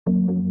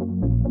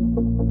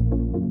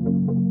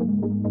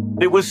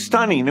It was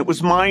stunning. It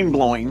was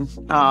mind-blowing.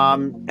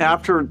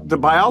 After the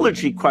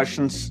biology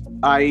questions,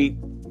 I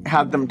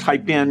had them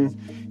type in,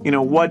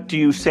 what do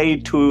you say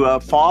to a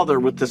father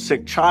with a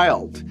sick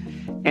child?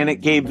 And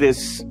it gave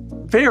this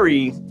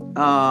very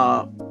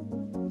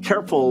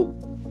careful,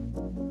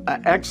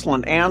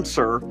 excellent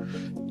answer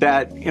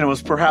that,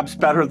 was perhaps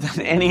better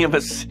than any of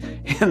us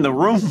in the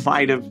room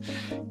might have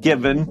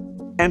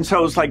given. And so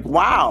I was like,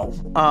 wow,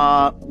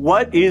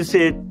 what is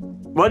it?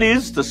 What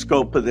is the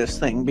scope of this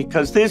thing?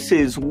 Because this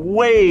is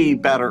way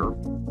better.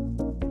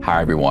 Hi,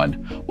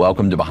 everyone.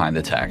 Welcome to Behind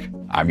the Tech.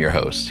 I'm your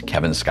host,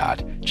 Kevin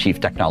Scott, Chief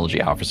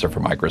Technology Officer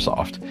for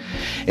Microsoft.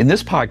 In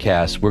this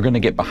podcast, we're going to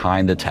get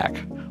behind the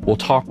tech. We'll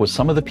talk with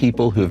some of the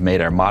people who have made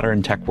our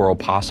modern tech world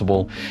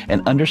possible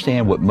and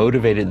understand what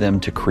motivated them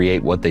to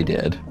create what they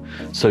did.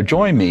 So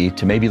join me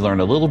to maybe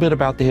learn a little bit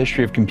about the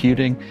history of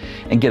computing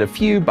and get a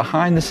few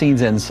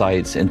behind-the-scenes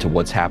insights into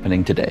what's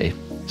happening today.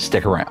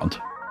 Stick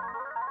around.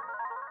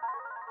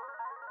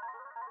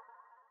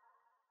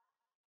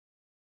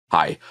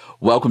 Hi,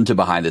 welcome to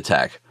Behind the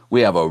Tech. We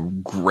have a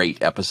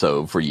great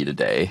episode for you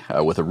today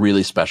with a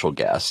really special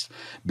guest.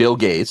 Bill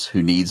Gates,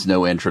 who needs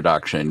no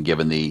introduction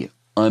given the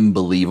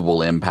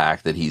unbelievable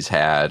impact that he's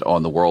had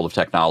on the world of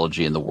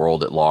technology and the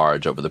world at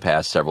large over the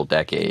past several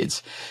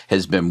decades,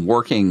 has been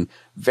working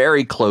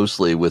very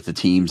closely with the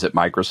teams at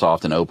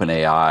Microsoft and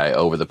OpenAI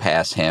over the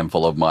past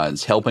handful of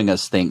months, helping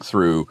us think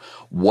through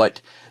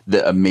what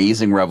the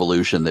amazing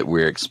revolution that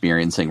we're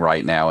experiencing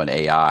right now in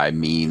AI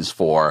means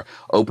for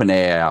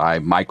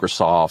OpenAI,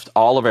 Microsoft,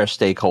 all of our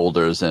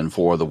stakeholders, and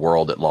for the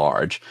world at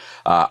large.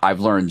 I've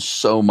learned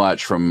so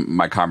much from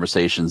my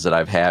conversations that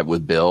I've had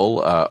with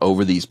Bill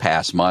over these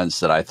past months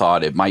that I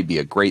thought it might be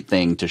a great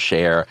thing to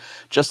share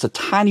just a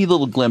tiny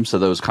little glimpse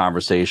of those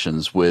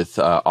conversations with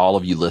all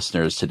of you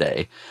listeners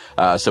today.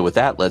 So with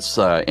that, let's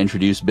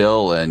introduce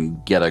Bill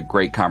and get a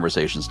great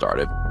conversation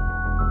started.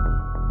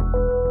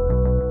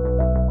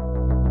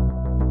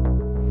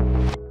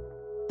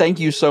 Thank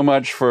you so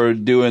much for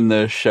doing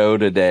the show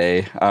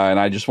today. And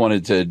I just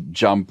wanted to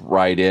jump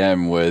right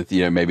in with,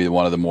 maybe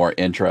one of the more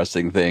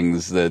interesting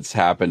things that's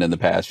happened in the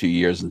past few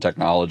years in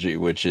technology,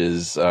 which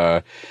is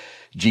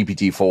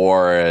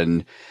GPT-4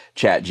 and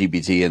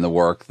ChatGPT and the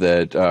work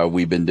that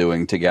we've been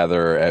doing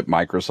together at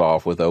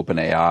Microsoft with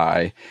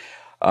OpenAI.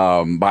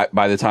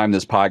 By the time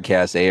this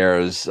podcast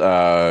airs,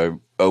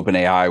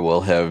 OpenAI will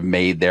have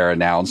made their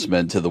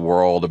announcement to the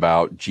world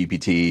about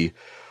GPT-4,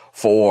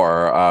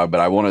 but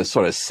I want to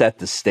sort of set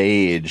the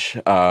stage.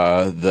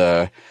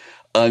 The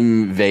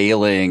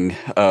unveiling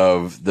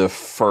of the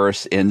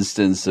first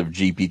instance of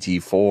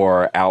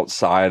GPT-4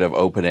 outside of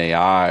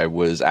OpenAI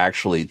was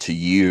actually to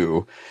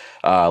you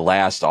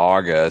last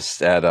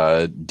August at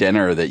a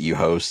dinner that you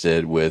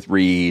hosted with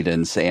Reed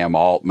and Sam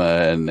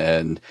Altman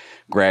and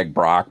Greg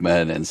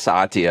Brockman and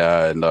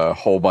Satya and a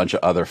whole bunch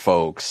of other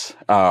folks.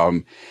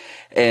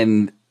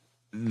 And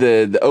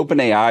the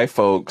OpenAI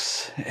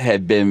folks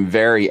had been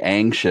very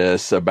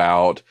anxious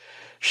about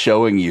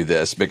showing you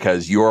this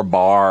because your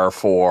bar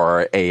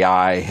for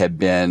AI had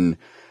been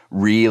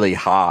really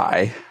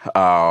high.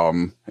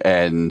 I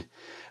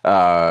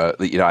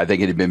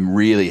think it had been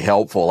really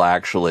helpful,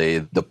 actually,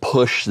 the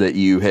push that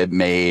you had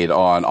made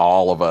on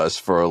all of us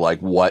for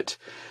what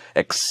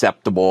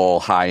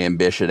acceptable high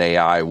ambition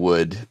AI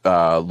would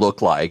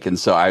look like. And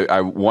so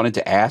I wanted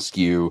to ask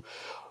you,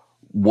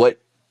 what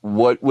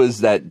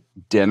was that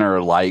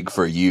dinner like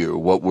for you?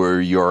 What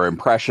were your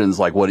impressions?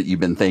 What had you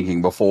been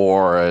thinking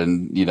before?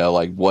 And,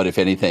 what, if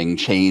anything,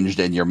 changed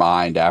in your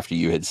mind after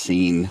you had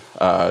seen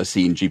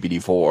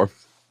GPT-4?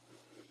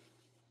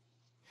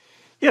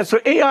 Yeah, so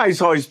AI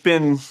has always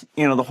been,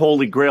 the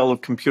holy grail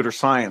of computer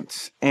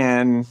science.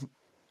 And,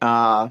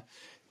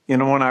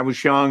 when I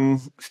was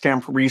young,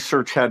 Stanford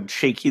Research had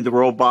Shaky the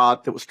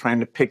robot that was trying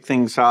to pick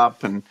things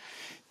up. And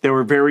there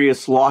were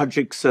various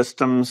logic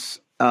systems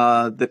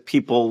that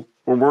people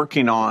were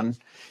working on.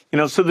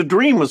 So the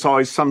dream was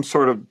always some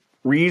sort of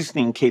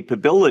reasoning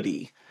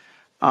capability.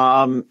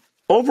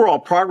 Overall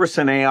progress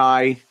in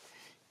AI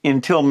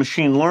until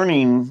machine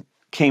learning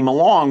came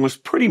along was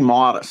pretty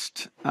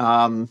modest.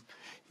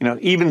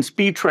 Even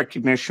speech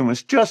recognition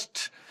was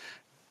just,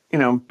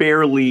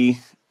 barely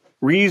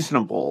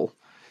reasonable.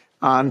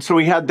 And so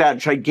we had that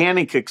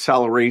gigantic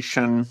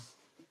acceleration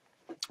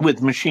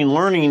with machine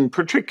learning,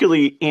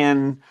 particularly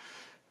in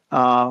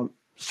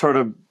sort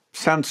of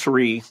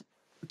sensory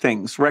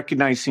things,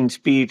 recognizing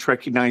speech,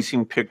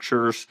 recognizing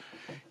pictures.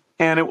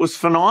 And it was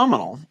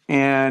phenomenal.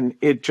 And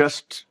it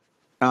just,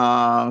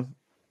 kept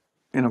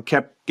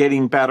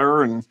getting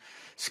better, and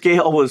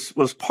scale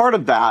was part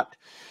of that.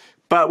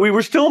 But we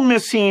were still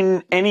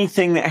missing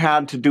anything that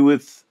had to do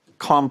with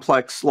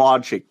complex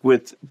logic,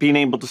 with being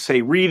able to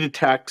say, read a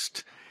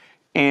text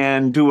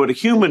and do what a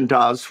human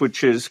does,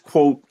 which is,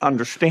 quote,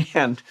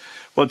 understand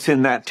what's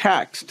in that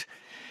text.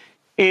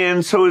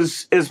 And so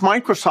as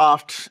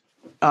Microsoft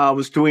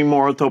was doing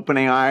more with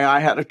OpenAI, I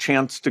had a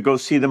chance to go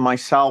see them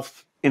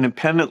myself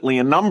independently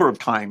a number of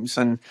times.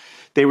 And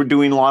they were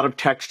doing a lot of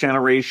text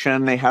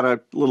generation. They had a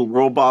little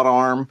robot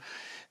arm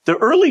The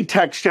early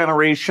text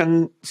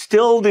generation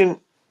still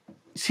didn't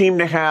seem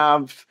to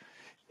have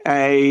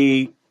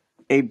a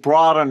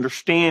broad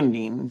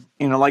understanding,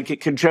 like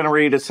it could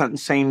generate a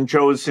sentence saying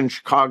Joe's in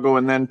Chicago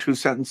and then 2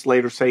 sentences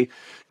later say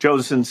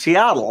Joe's in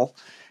Seattle,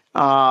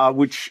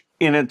 which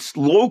in its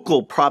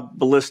local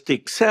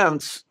probabilistic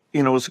sense,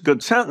 is a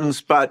good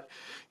sentence, but,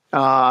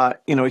 a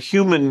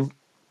human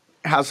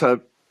has a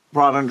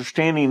broad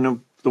understanding of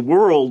the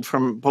world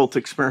from both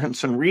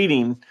experience and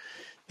reading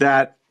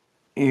that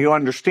you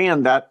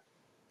understand that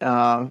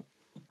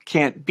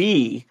can't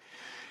be.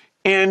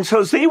 And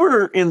so as they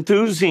were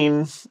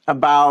enthusing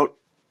about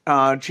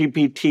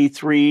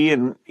GPT-3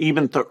 and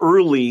even the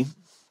early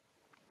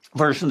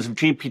versions of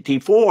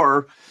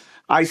GPT-4,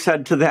 I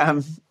said to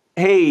them,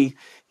 hey,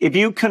 if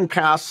you can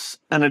pass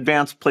an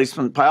advanced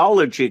placement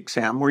biology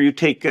exam where you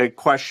take a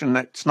question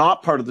that's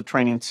not part of the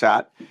training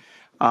set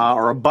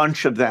or a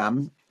bunch of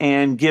them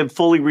and give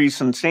fully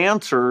reasoned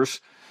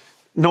answers,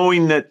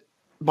 knowing that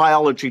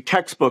biology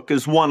textbook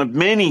is one of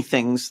many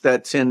things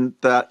that's in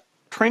that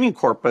training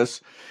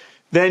corpus,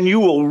 then you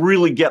will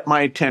really get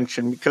my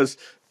attention, because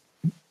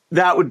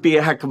that would be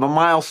a heck of a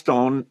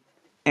milestone.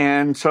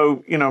 And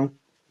so,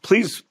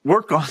 please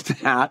work on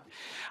that.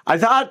 I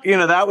thought,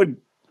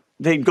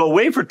 they'd go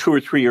away for 2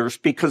 or 3 years,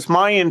 because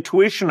my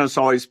intuition has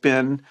always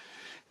been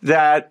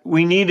that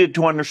we needed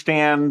to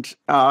understand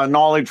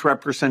knowledge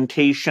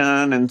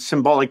representation and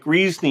symbolic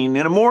reasoning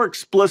in a more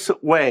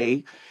explicit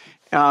way,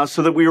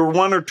 so that we were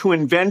 1 or 2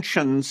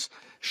 inventions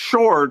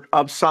short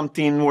of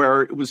something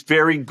where it was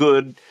very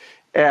good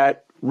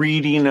at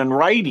reading and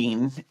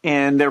writing,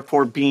 and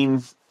therefore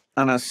being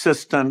an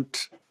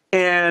assistant.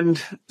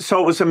 And so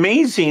it was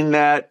amazing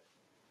that,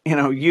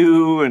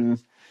 you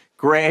and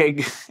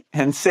Greg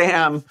and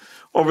Sam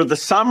over the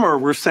summer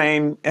were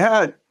saying,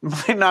 yeah, it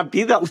might not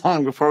be that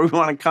long before we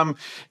want to come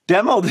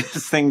demo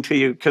this thing to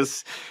you,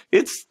 because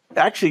it's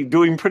actually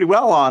doing pretty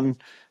well on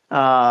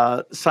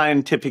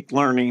scientific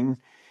learning.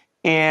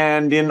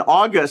 And in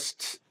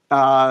August,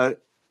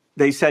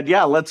 they said,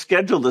 yeah, let's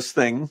schedule this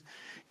thing.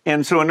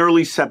 And so in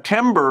early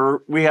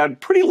September, we had a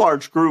pretty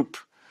large group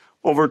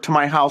over to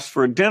my house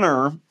for a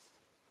dinner.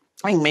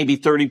 I think maybe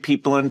 30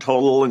 people in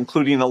total,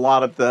 including a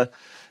lot of the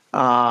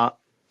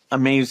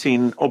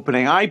amazing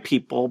OpenAI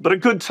people, but a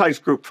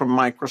good-sized group from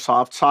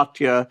Microsoft.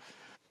 Satya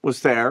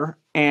was there,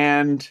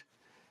 and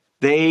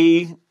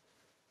they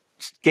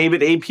gave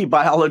it AP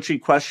biology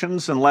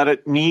questions and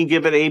let me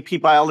give it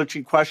AP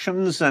biology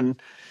questions.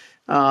 And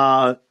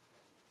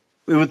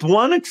with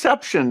one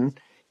exception,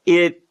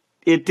 it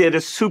did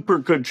a super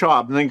good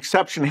job. And the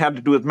exception had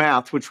to do with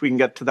math, which we can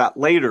get to that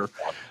later.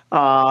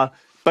 But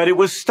it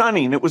was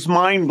stunning. It was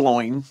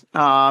mind-blowing.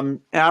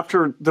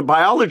 After the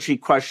biology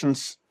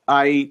questions,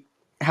 I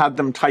had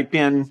them type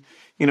in,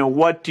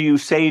 what do you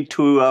say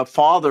to a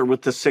father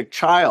with a sick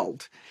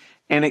child?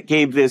 And it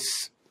gave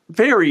this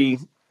very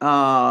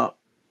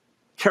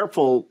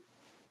careful,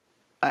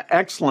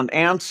 excellent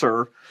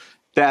answer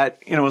that,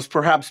 was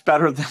perhaps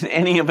better than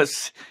any of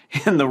us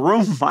in the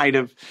room might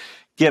have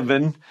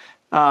given.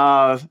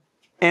 And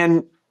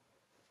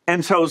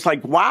so it's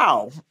like,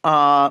 wow,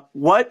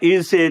 what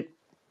is it?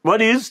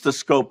 What is the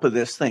scope of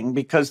this thing?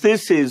 Because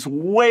this is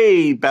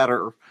way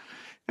better.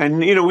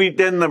 And,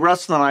 then the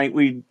rest of the night,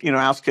 we,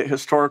 ask it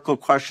historical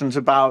questions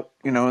about,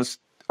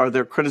 are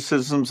there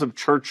criticisms of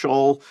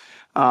Churchill,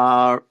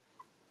 or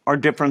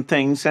different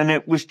things? And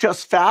it was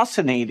just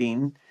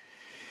fascinating.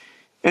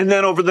 And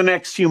then over the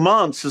next few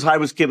months, as I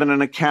was given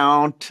an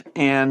account,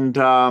 and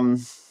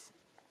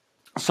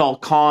Saul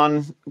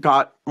Kahn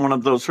got one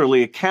of those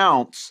early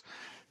accounts,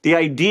 the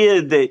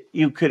idea that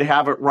you could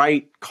have it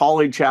write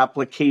college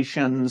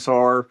applications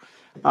or,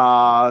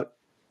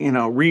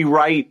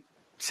 rewrite,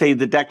 say,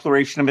 the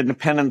Declaration of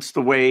Independence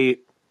the way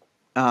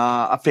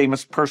a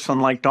famous person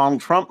like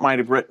Donald Trump might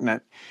have written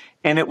it.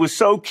 And it was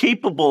so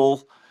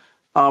capable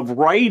of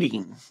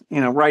writing,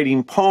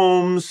 writing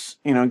poems,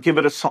 give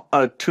it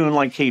a tune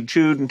like Hey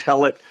Jude and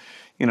tell it,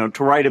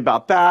 to write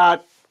about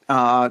that,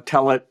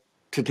 tell it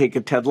to take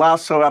a Ted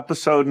Lasso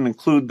episode and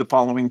include the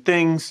following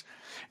things.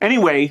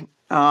 Anyway,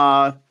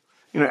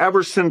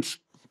 ever since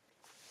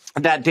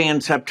that day in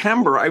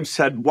September, I've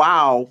said,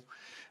 wow,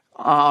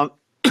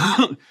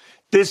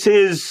 this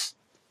is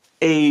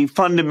a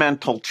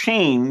fundamental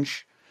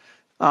change,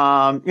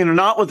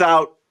 not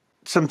without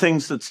some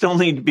things that still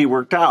need to be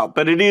worked out,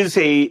 but it is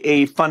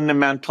a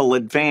fundamental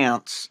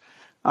advance.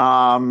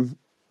 And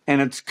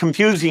it's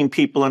confusing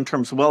people in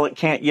terms of, well, it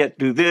can't yet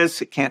do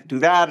this, it can't do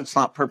that, it's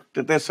not perfect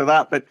at this or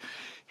that. But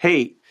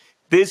hey,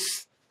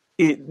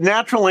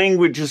 natural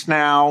language is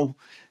now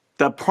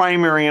the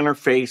primary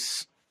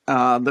interface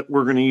that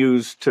we're going to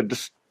use to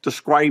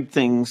describe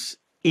things,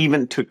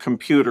 even to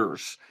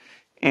computers.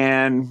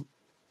 And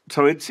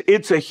so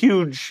it's a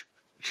huge,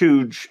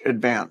 huge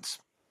advance.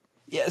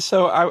 Yeah,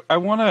 so I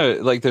want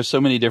to, there's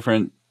so many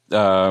different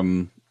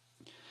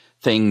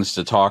things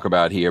to talk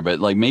about here,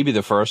 but maybe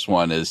the first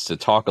one is to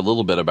talk a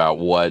little bit about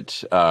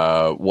what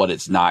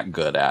it's not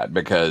good at,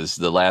 because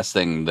the last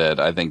thing that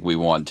I think we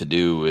want to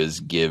do is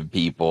give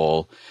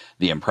people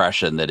the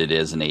impression that it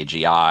is an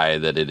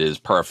AGI, that it is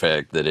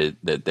perfect,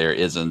 that there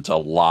isn't a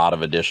lot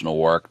of additional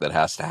work that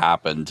has to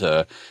happen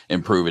to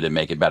improve it and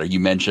make it better. You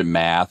mentioned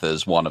math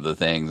as one of the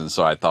things, and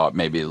so I thought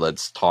maybe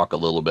let's talk a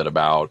little bit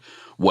about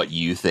what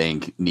you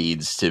think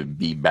needs to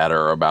be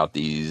better about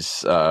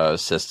these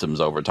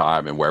systems over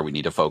time and where we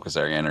need to focus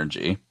our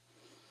energy.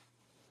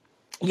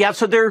 Yeah,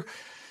 so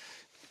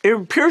it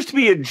appears to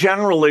be a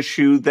general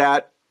issue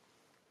that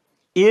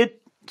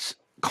it's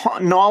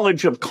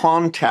knowledge of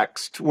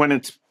context when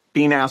it's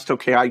being asked,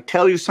 okay, I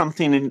tell you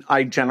something and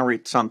I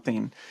generate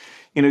something.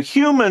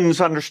 Humans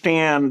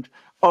understand,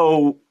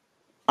 oh,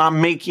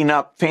 I'm making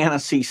up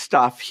fantasy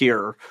stuff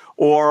here,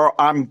 or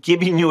I'm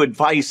giving you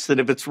advice that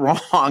if it's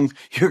wrong,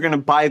 you're going to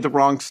buy the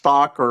wrong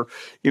stock or,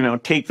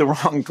 take the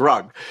wrong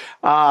drug.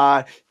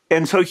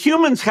 And so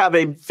humans have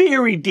a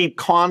very deep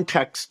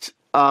context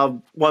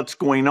of what's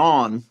going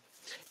on.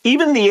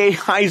 Even the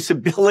AI's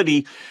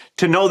ability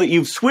to know that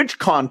you've switched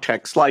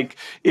context, like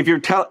if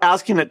you're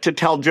asking it to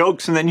tell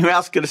jokes and then you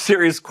ask it a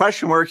serious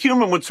question where a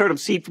human would sort of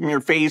see from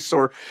your face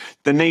or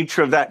the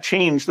nature of that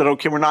change that,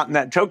 okay, we're not in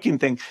that joking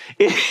thing.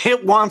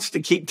 It wants to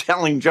keep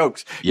telling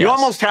jokes. Yes. You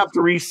almost have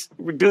to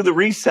do the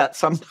reset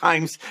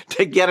sometimes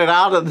to get it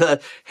out of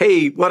the,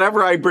 hey,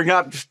 whatever I bring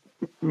up, just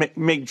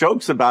make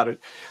jokes about it.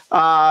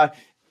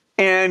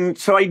 And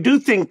so I do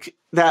think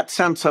that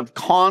sense of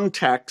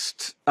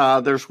context,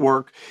 there's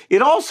work.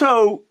 It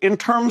also, in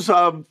terms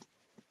of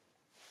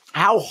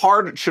how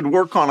hard it should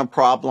work on a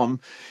problem,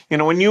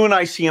 when you and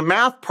I see a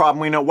math problem,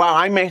 we know, wow,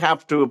 I may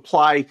have to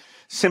apply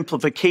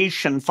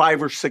simplification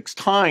 5 or 6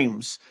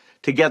 times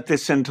to get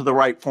this into the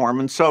right form.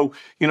 And so,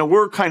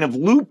 we're kind of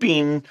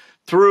looping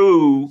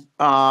through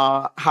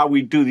how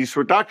we do these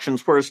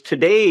reductions, whereas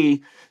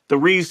today, the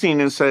reasoning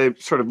is a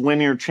sort of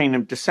linear chain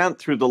of descent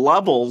through the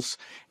levels.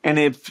 And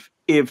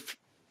if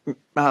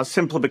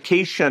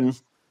simplification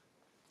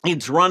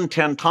needs run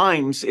 10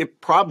 times,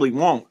 it probably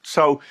won't.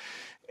 So,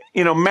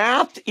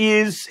 math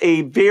is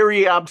a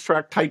very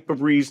abstract type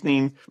of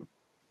reasoning.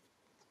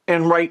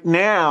 And right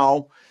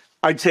now,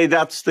 I'd say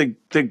that's the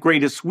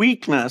greatest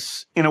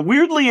weakness.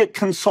 Weirdly, it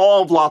can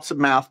solve lots of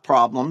math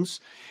problems.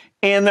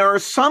 And there are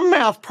some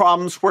math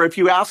problems where if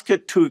you ask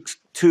it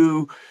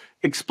to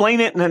explain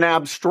it in an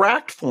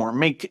abstract form,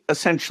 make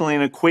essentially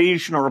an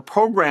equation or a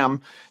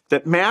program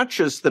that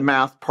matches the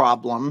math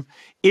problem,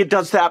 it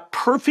does that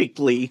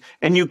perfectly,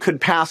 and you could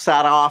pass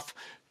that off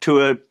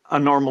to a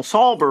normal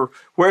solver.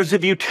 Whereas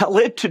if you tell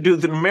it to do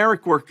the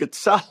numeric work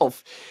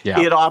itself,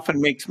 it often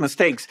makes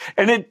mistakes.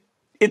 And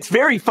it's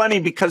very funny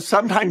because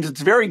sometimes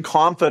it's very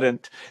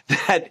confident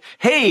that,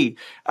 hey,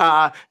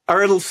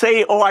 or it'll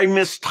say, oh, I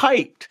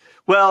mistyped.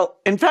 Well,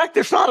 in fact,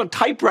 there's not a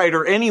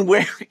typewriter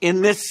anywhere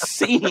in this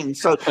scene.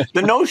 So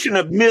the notion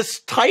of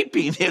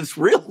mistyping is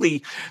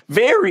really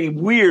very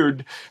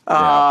weird.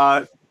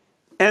 And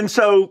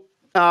so,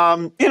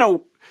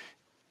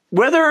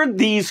 whether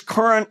these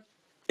current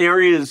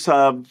areas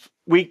of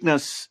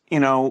weakness,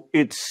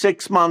 it's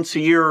 6 months, a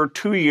year, or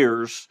 2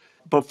 years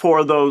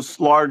before those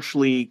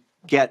largely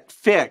get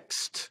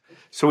fixed.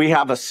 So we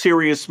have a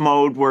serious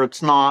mode where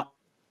it's not,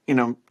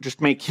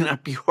 just making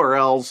up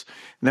URLs.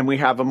 And then we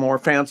have a more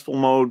fanciful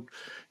mode.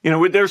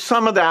 There's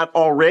some of that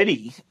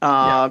already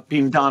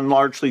being done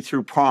largely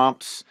through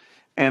prompts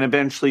and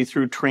eventually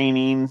through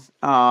training.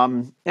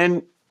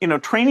 And,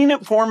 training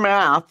it for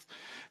math,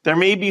 there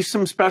may be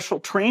some special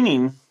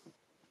training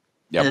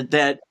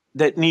that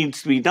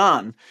needs to be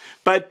done.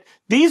 But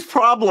these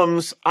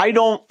problems, I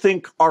don't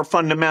think are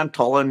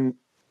fundamental. And,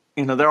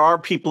 there are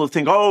people who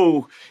think,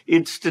 oh,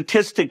 it's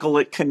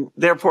statistical.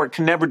 Therefore it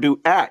can never do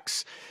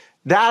X.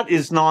 That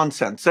is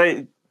nonsense.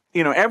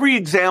 Every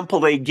example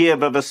they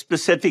give of a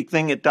specific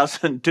thing it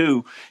doesn't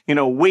do,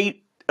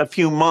 wait a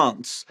few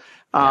months.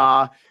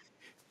 And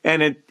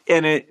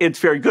it's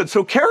very good.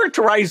 So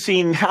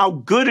characterizing how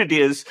good it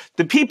is,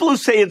 the people who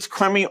say it's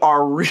crummy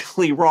are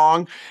really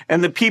wrong.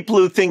 And the people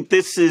who think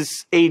this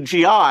is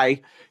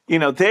AGI,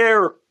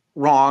 they're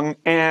wrong.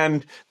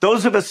 And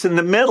those of us in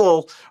the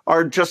middle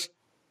are just,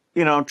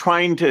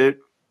 trying to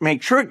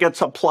make sure it gets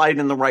applied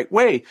in the right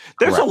way.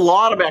 There's a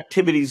lot of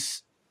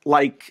activities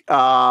like,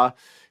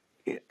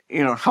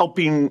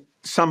 helping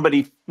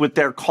somebody with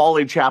their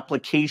college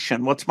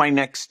application. What's my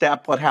next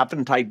step? What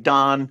haven't I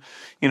done?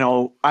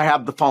 I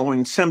have the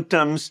following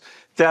symptoms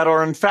that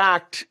are, in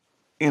fact,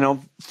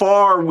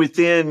 far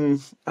within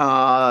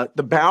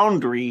the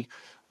boundary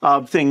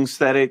of things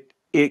that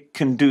it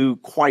can do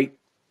quite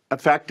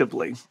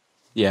effectively.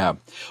 Yeah.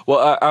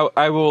 Well,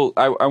 I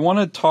want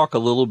to talk a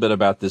little bit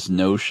about this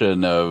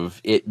notion of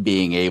it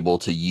being able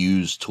to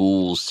use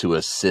tools to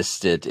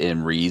assist it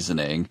in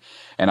reasoning.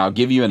 And I'll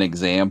give you an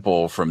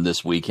example from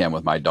this weekend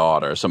with my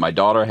daughter. So my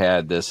daughter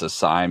had this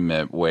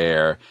assignment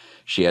where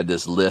she had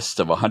this list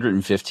of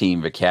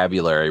 115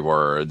 vocabulary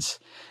words.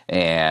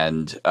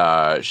 and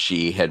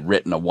she had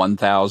written a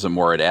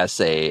 1,000-word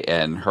essay,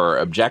 and her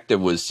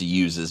objective was to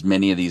use as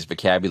many of these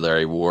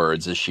vocabulary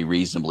words as she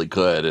reasonably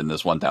could in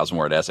this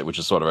 1,000-word essay, which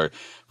is sort of a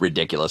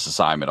ridiculous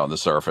assignment on the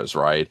surface,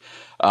 right?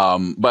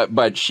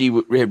 But she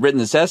had written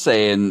this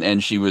essay,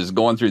 and she was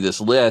going through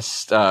this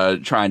list,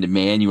 trying to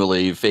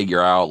manually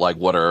figure out like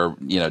what her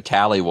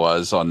tally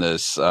was on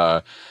this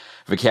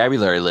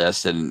vocabulary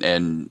list, and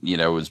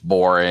it was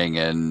boring,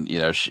 and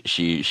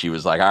she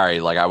was like, all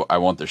right, like I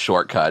want the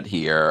shortcut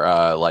here,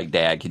 like,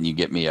 Dad, can you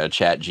get me a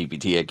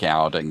ChatGPT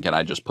account, and can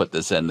I just put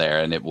this in there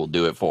and it will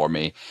do it for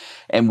me?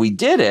 And we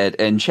did it,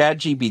 and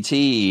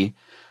ChatGPT,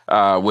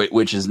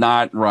 which is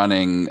not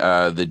running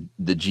the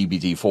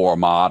GPT-4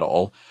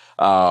 model,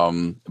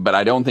 but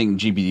I don't think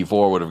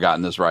GPT-4 would have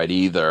gotten this right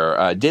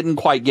either. Didn't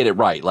quite get it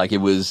right. Like, it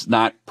was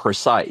not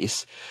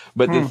precise.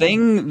 But the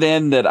thing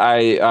then that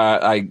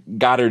I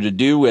got her to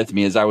do with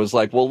me is I was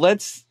like, well,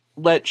 let's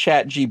let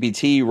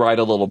ChatGPT write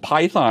a little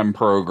Python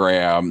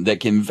program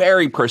that can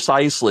very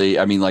precisely,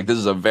 I mean, like, this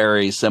is a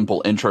very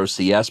simple intro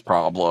CS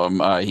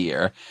problem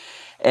here.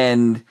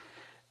 And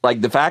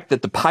like, the fact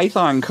that the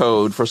Python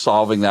code for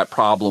solving that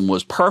problem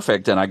was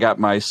perfect and I got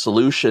my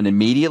solution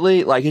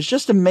immediately, like, it's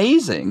just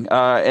amazing.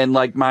 And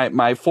like my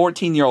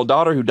 14-year-old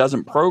daughter, who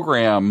doesn't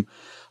program,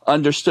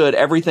 understood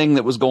everything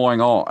that was going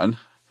on.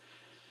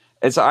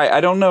 I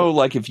don't know,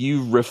 like, if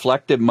you've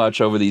reflected much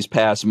over these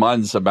past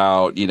months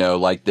about,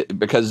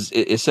 because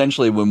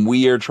essentially when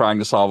we are trying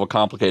to solve a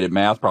complicated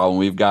math problem,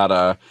 we've got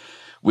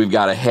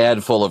a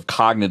head full of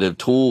cognitive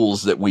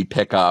tools that we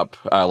pick up,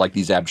 like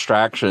these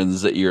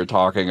abstractions that you're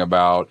talking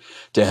about,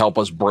 to help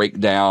us break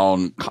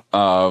down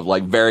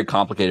like very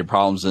complicated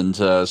problems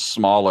into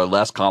smaller,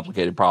 less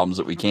complicated problems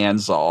that we can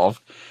solve.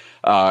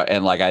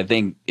 And like, I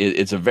think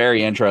it's a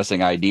very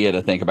interesting idea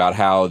to think about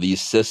how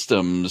these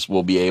systems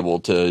will be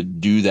able to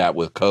do that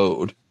with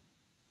code.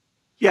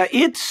 Yeah,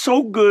 it's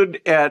so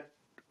good at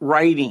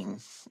writing.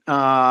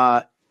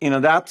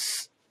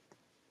 That's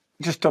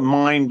just a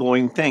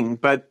mind-blowing thing.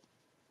 But,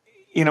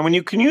 when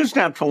you can use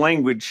natural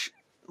language,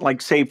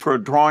 like, say, for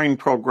a drawing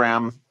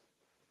program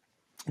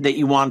that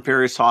you want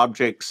various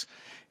objects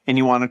and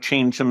you want to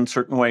change them in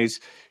certain ways,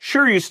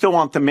 sure, you still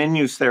want the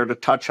menus there to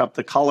touch up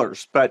the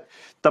colors, but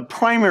the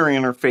primary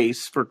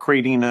interface for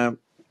creating a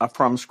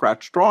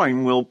from-scratch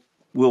drawing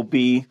will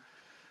be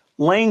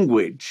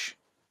language.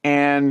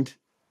 And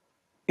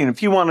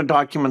if you want a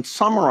document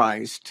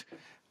summarized,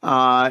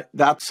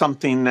 that's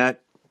something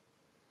that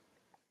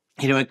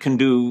it can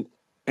do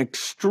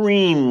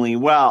extremely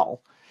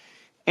well.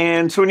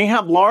 And so when you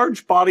have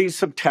large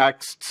bodies of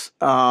texts,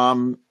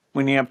 when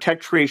you have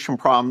text creation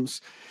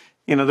problems,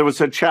 there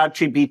was a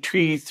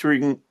ChatGPT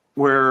thing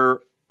where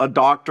a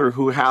doctor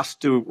who has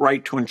to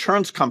write to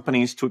insurance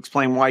companies to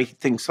explain why he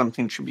thinks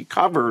something should be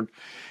covered,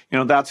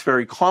 that's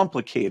very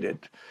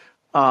complicated.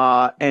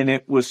 And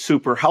it was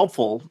super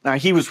helpful. Now,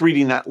 he was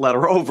reading that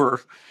letter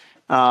over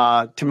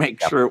to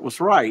make sure it was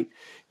right.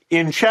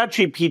 In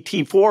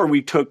ChatGPT-4,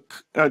 we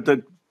took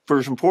the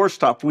version 4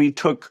 stuff, we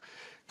took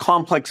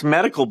complex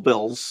medical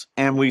bills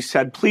and we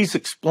said, please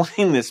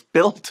explain this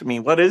bill to me.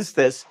 What is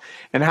this?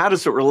 And how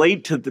does it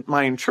relate to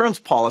my insurance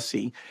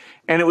policy?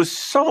 And it was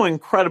so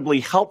incredibly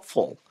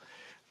helpful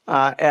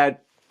at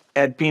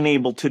being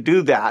able to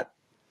do that.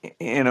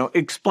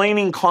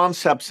 Explaining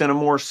concepts in a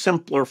more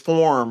simpler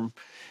form.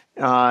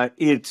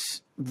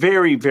 It's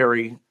very,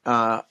 very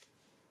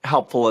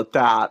helpful at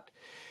that.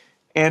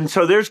 And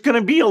so there's going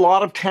to be a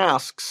lot of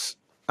tasks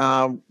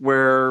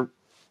where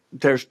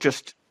there's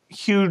just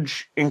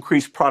huge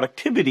increased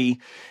productivity,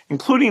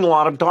 including a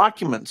lot of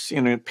documents,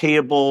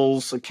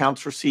 payables,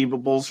 accounts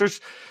receivables.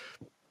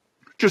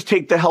 Just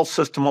take the health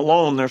system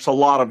alone. There's a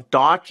lot of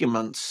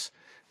documents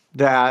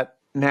that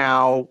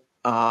now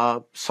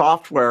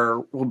software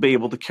will be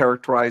able to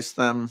characterize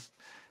them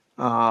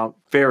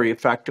very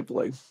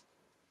effectively.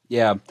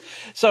 Yeah.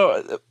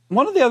 So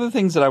one of the other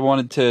things that I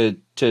wanted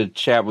to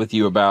chat with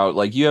you about,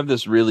 like, you have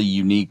this really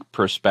unique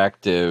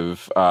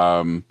perspective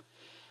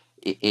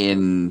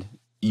in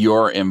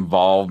your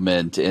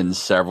involvement in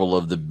several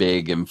of the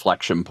big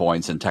inflection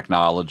points in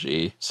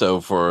technology. So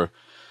for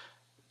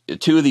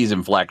two of these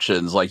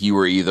inflections, like, you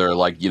were either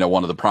like,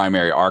 one of the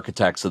primary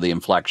architects of the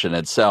inflection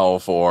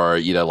itself, or,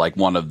 like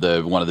one of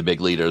the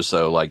big leaders.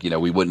 So like,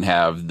 we wouldn't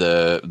have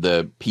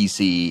the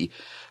PC,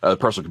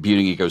 personal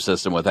computing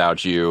ecosystem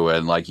without you.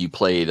 And like, you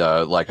played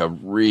like a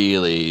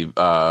really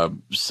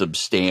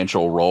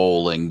substantial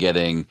role in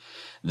getting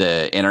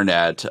the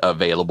internet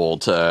available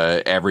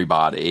to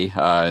everybody,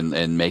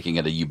 and making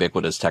it a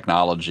ubiquitous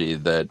technology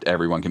that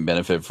everyone can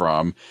benefit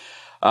from.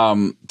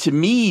 To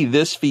me,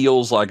 this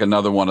feels like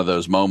another one of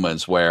those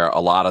moments where a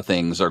lot of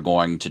things are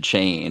going to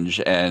change.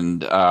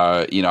 And,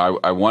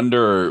 I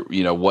wonder,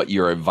 what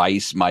your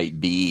advice might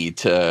be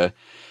to,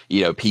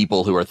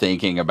 people who are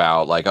thinking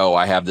about, like, oh,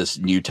 I have this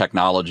new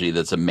technology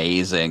that's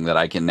amazing that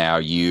I can now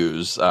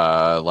use.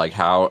 Like,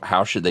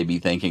 how should they be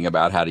thinking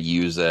about how to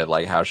use it?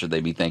 Like, how should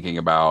they be thinking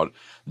about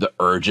the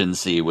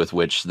urgency with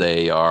which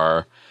they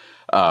are,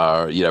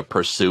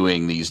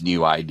 pursuing these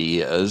new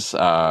ideas?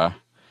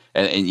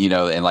 And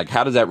and like,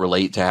 how does that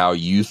relate to how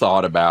you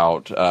thought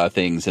about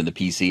things in the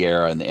PC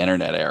era and the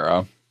internet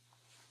era?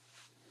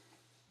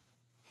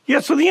 Yeah,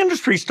 so the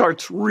industry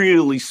starts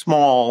really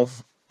small,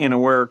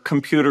 where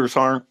computers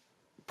aren't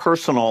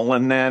personal,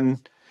 and then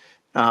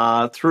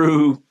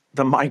through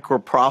the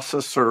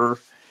microprocessor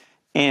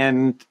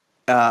and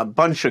a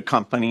bunch of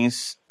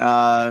companies,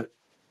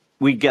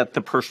 we get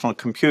the personal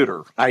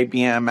computer.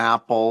 IBM,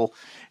 Apple,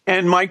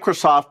 and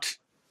Microsoft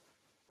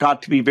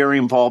got to be very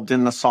involved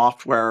in the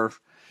software.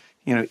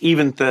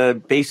 Even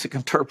the basic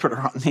interpreter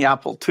on the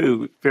Apple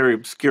II, very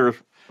obscure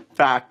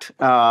fact,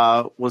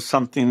 was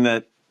something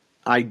that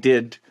I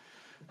did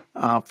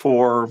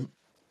for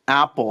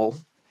Apple.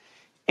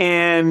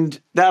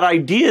 And that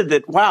idea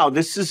that, wow,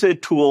 this is a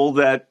tool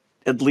that,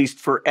 at least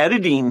for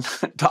editing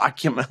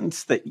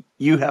documents, that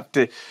you have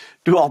to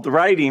do all the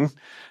writing,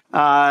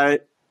 that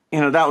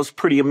was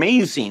pretty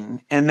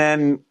amazing. And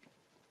then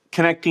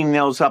connecting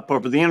those up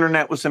over the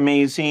internet was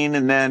amazing.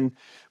 And then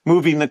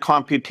moving the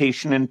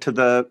computation into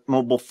the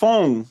mobile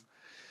phone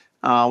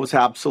was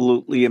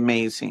absolutely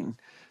amazing.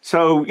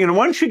 So,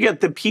 once you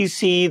get the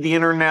PC, the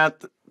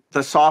internet,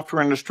 the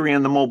software industry,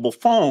 and the mobile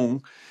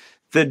phone,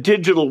 the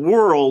digital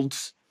world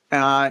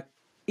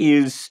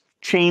is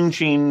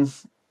changing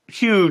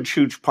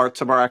huge parts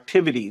of our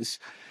activities.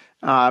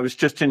 I was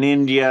just in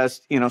India,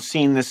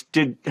 seeing this,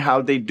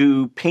 how they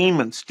do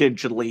payments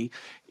digitally,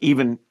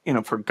 even,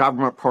 for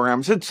government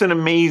programs. It's an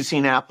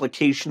amazing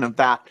application of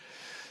that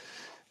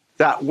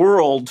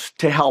world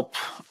to help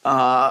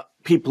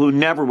people who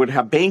never would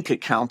have bank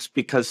accounts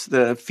because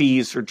the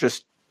fees are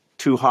just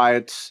too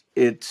high.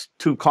 It's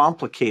too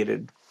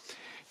complicated.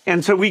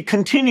 And so we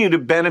continue to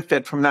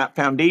benefit from that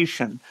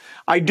foundation.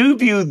 I do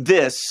view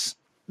this,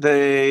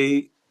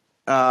 the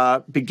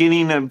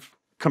beginning of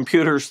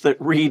computers that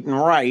read and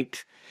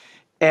write,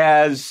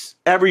 as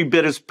every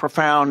bit as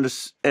profound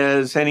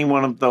as any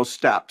one of those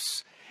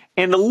steps.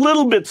 And a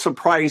little bit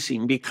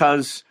surprising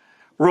because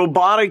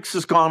robotics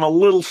has gone a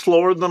little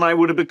slower than I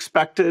would have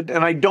expected.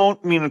 And I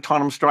don't mean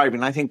autonomous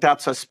driving. I think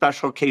that's a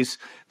special case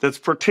that's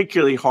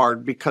particularly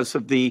hard because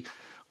of the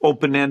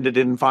open-ended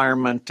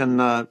environment and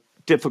the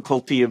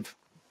difficulty of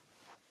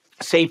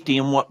safety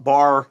and what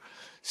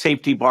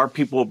safety bar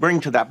people will bring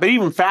to that. But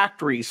even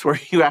factories where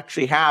you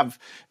actually have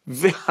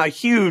a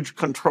huge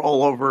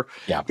control over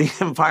the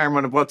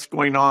environment of what's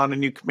going on,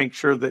 and you can make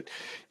sure that,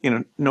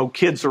 no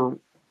kids are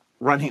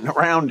running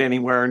around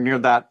anywhere near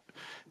that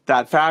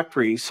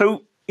factory.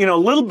 So, a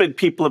little bit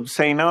people have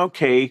saying,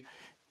 okay,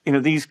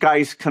 these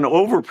guys can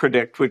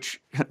overpredict,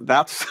 which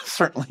that's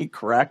certainly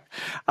correct.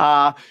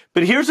 But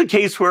here's a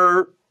case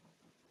where,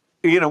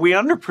 we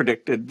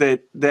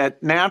underpredicted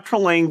that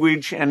natural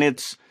language and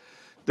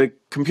the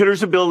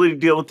computer's ability to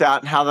deal with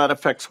that and how that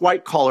affects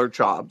white-collar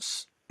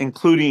jobs,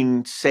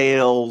 including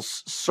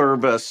sales,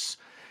 service,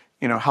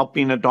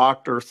 helping a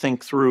doctor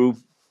think through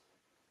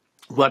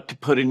what to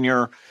put in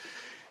your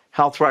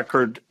health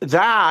record.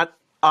 That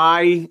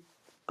I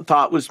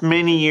thought was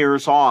many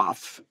years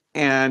off.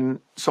 And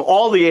so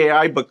all the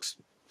AI books,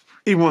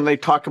 even when they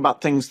talk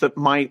about things that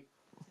might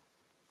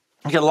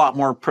get a lot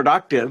more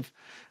productive,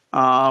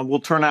 will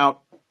turn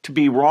out to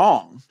be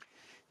wrong.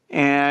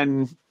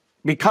 And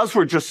because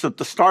we're just at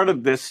the start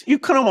of this, you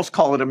could almost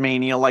call it a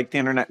mania, like the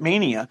internet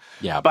mania.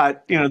 Yeah.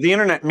 But, the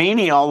internet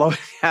mania, although it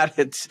had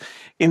its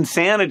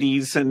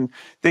insanities and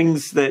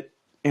things that,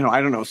 I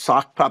don't know,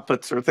 sock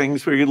puppets or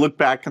things where you look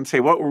back and say,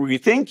 what were we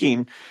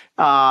thinking?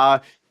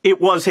 It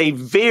was a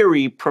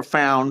very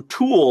profound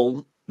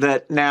tool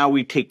that now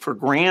we take for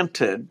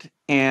granted.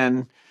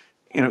 And,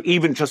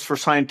 even just for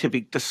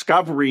scientific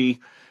discovery,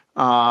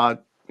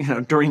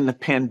 during the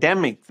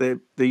pandemic, the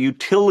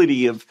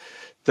utility of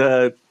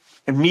the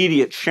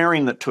immediate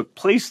sharing that took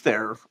place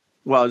there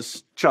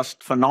was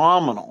just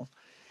phenomenal.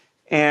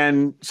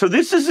 And so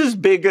this is as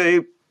big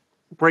a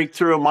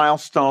breakthrough, a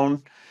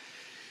milestone,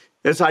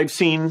 as I've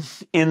seen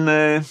in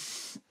the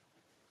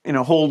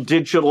whole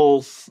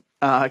digital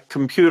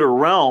computer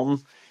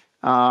realm,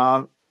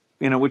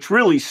 which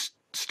really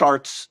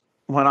starts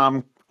when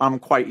I'm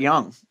quite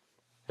young.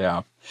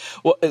 Yeah.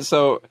 Well,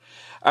 so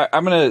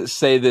I'm going to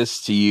say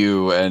this to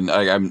you, and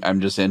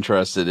I'm just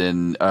interested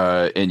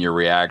in your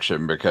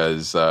reaction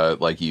because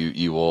like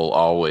you will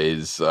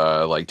always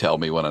like tell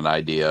me when an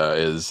idea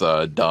is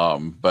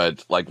dumb.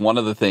 But like one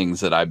of the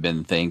things that I've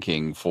been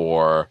thinking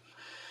for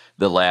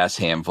the last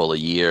handful of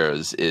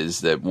years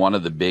is that one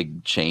of the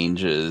big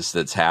changes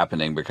that's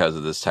happening because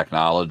of this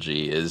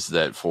technology is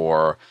that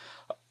for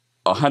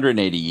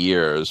 180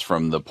 years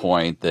from the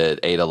point that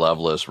Ada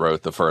Lovelace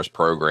wrote the first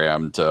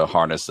program to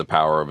harness the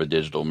power of a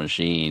digital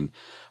machine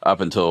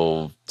up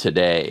until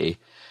today,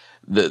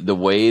 the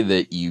way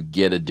that you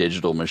get a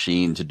digital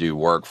machine to do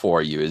work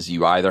for you is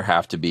you either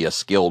have to be a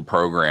skilled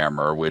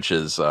programmer, which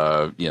is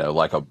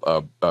like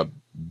a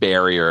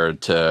barrier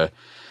to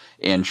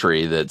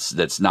entry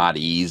that's not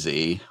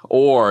easy,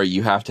 or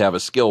you have to have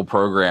a skilled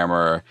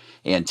programmer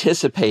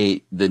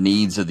anticipate the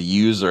needs of the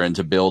user and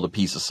to build a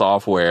piece of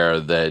software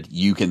that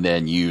you can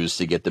then use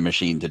to get the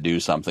machine to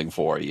do something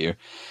for you.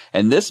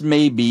 And this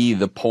may be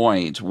the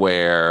point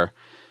where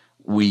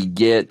we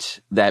get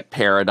that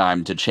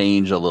paradigm to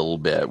change a little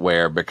bit,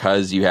 where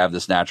because you have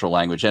this natural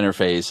language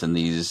interface and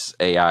these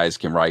AIs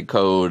can write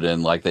code,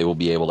 and like they will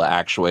be able to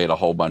actuate a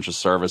whole bunch of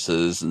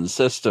services and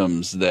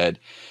systems, that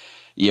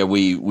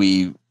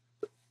we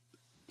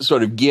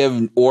sort of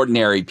give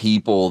ordinary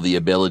people the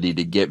ability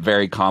to get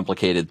very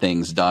complicated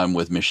things done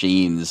with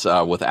machines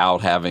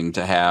without having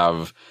to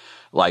have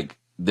like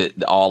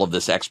all of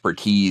this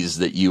expertise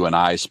that you and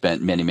I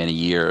spent many, many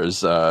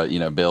years,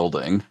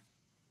 building.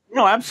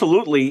 No,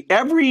 absolutely.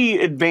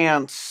 Every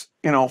advance,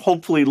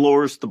 hopefully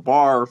lowers the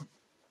bar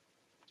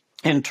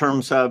in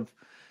terms of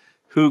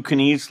who can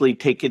easily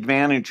take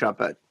advantage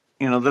of it.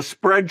 The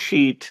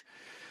spreadsheet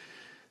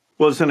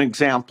was an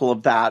example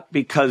of that,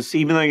 because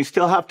even though you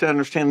still have to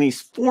understand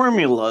these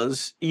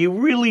formulas, you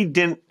really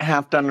didn't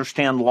have to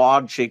understand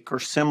logic or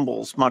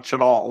symbols much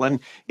at all. And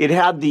it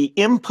had the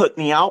input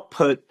and the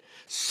output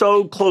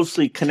so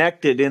closely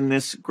connected in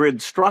this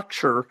grid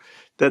structure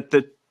that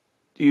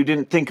you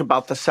didn't think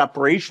about the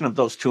separation of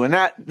those two. And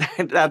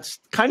that's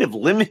kind of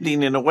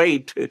limiting in a way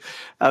to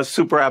a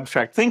super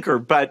abstract thinker,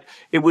 but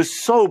it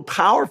was so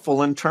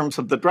powerful in terms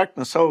of the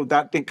directness. Oh,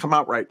 that didn't come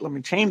out right. Let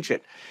me change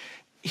it.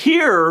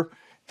 Here,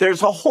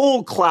 there's a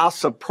whole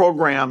class of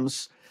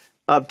programs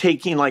of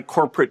taking like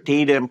corporate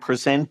data and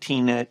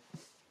presenting it,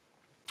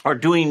 or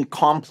doing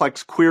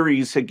complex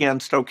queries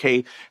against,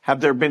 okay, have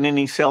there been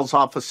any sales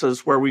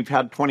offices where we've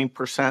had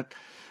 20%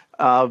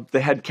 of the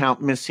headcount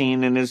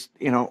missing, and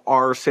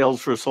are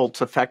sales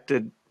results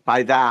affected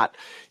by that?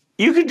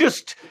 You could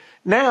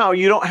now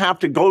you don't have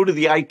to go to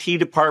the IT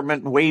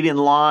department and wait in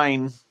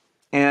line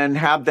and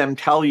have them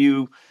tell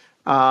you,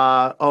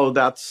 oh,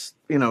 that's,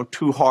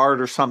 too hard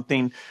or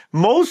something.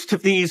 Most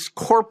of these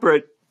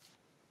corporate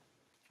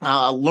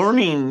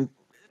learning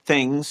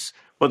things,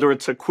 whether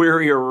it's a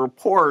query or a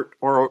report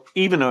or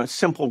even a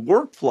simple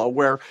workflow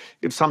where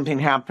if something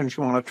happens,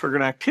 you want to trigger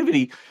an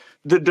activity,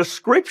 the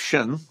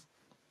description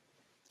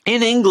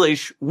in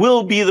English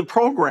will be the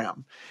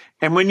program.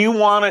 And when you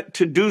want it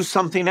to do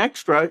something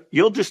extra,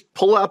 you'll just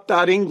pull up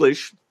that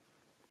English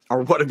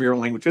or whatever your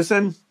language is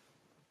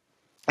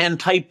and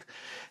type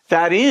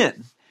that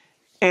in.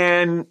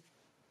 And,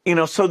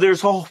 so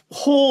there's a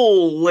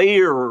whole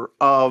layer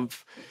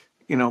of,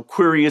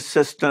 query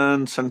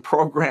assistance and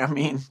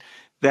programming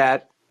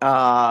that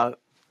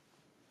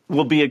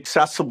will be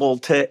accessible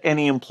to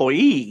any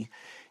employee.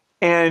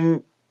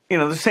 And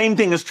the same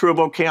thing is true of,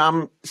 okay,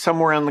 I'm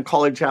somewhere in the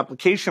college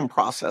application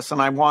process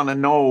and I want to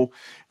know,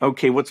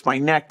 okay, what's my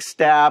next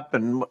step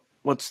and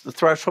what's the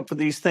threshold for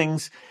these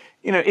things?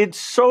 It's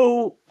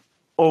so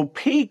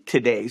opaque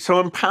today. So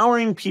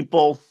empowering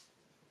people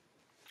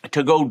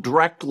to go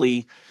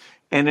directly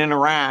and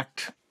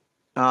interact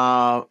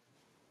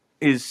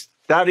is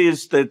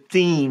the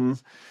theme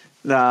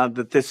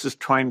that this is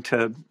trying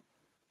to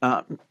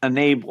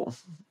enable.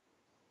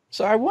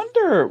 So I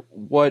wonder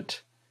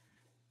what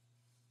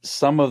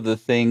some of the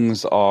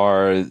things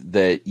are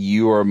that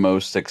you are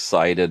most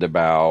excited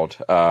about,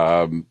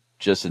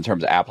 just in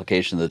terms of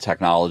application of the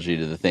technology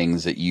to the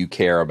things that you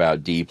care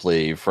about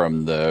deeply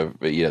from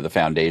the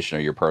foundation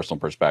or your personal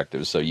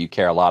perspective. So you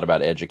care a lot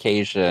about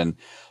education,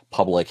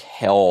 public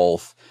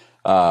health,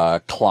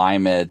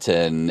 climate,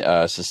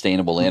 and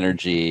sustainable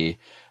energy.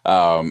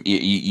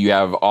 You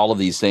have all of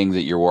these things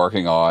that you're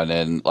working on,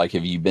 and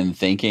have you been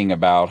thinking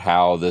about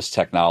how this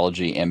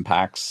technology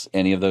impacts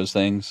any of those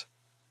things?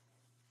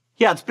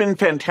 Yeah, it's been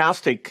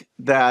fantastic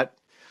that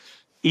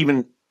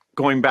even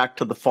going back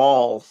to the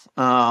fall,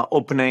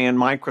 OpenAI and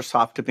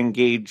Microsoft have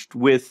engaged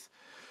with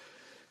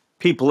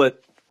people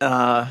at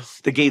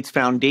the Gates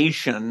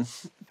Foundation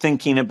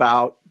thinking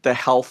about the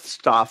health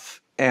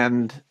stuff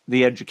and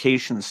the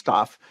education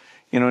stuff.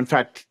 In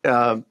fact,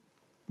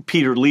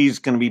 Peter Lee's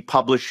going to be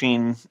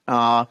publishing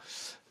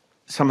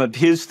some of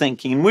his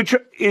thinking, which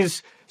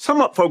is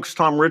somewhat focused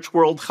on rich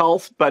world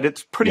health, but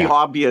it's pretty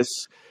obvious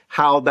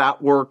how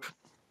that work,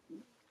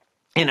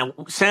 in a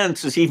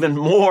sense, is even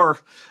more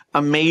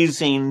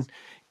amazing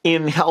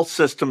in health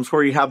systems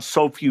where you have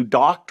so few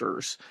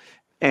doctors,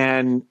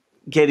 and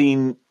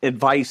getting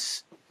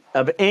advice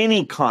of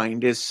any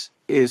kind is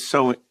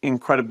so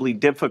incredibly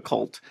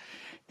difficult.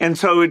 And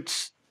so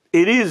it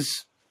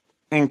is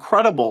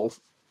incredible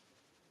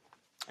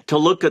to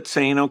look at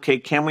saying, okay,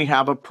 can we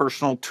have a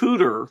personal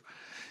tutor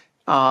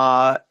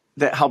that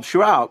helps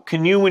you out?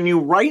 Can you, when you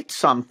write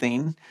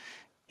something,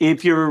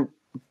 if you're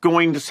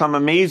going to some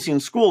amazing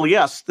school,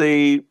 yes,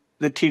 the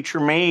teacher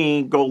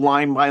may go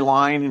line by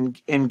line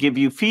and give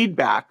you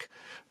feedback,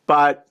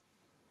 but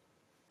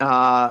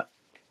a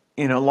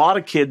lot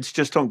of kids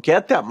just don't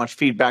get that much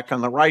feedback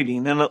on the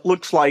writing. And it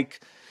looks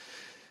like,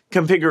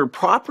 configured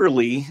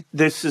properly,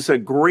 this is a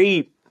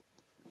great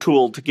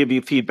tool to give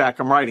you feedback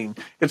on writing.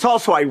 It's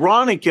also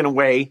ironic in a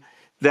way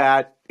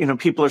that,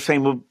 people are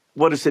saying, well,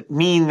 what does it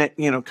mean that,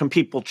 can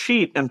people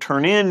cheat and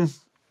turn in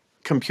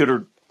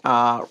computer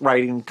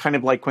writing? Kind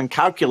of like when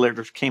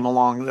calculators came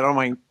along, that, oh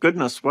my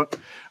goodness, what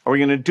are we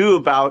going to do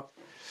about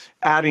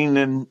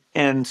adding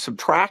and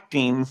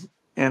subtracting?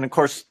 And of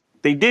course,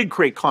 they did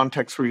create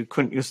contexts where you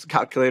couldn't use the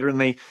calculator, and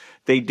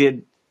they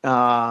did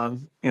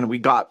we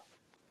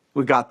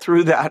got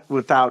through that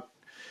without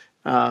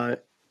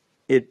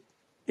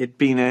it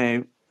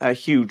being a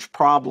huge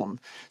problem.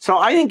 So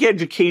I think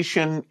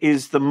education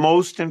is the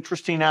most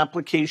interesting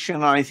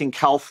application. I think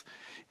health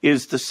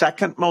is the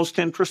second most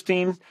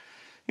interesting.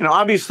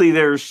 Obviously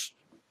there's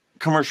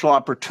commercial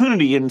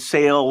opportunity in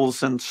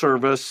sales and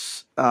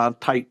service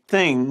type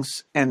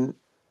things, and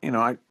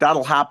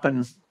that'll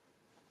happen.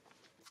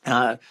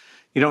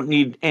 You don't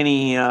need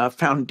any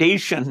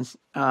foundation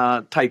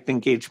type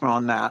engagement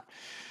on that.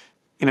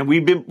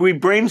 We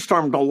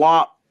brainstormed a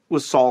lot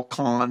with Sol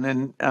Khan,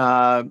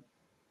 and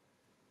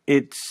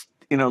it's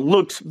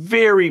looks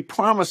very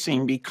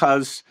promising,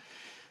 because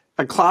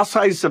a class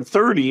size of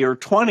 30 or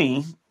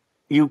 20,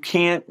 you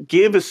can't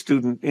give a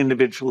student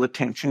individual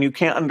attention. You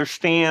can't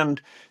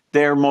understand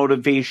their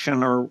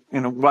motivation or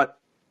what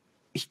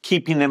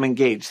keeping them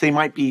engaged. They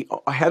might be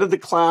ahead of the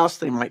class,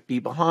 they might be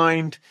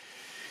behind,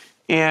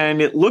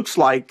 and it looks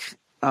like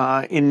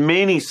in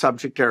many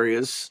subject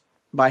areas,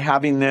 by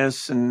having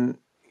this and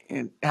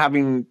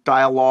having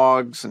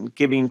dialogues and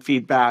giving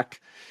feedback,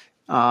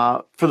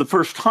 for the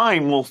first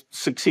time, we'll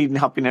succeed in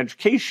helping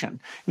education.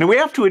 We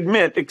have to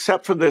admit,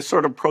 except for this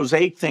sort of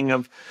prosaic thing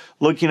of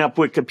looking up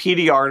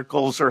Wikipedia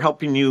articles or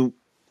helping you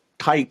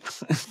type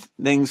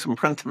things and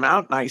print them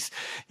out nice,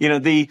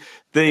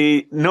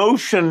 the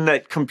notion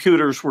that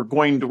computers were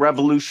going to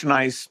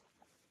revolutionize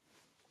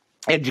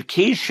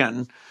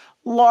education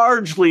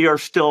largely are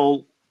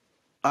still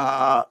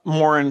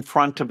more in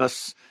front of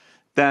us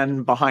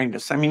than behind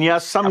us. I mean,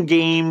 yes, some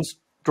games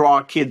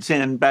draw kids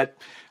in, but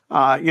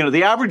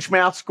the average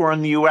math score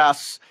in the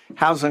U.S.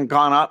 hasn't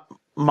gone up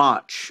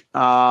much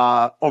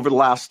over the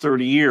last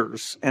 30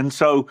 years. And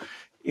so,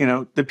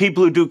 the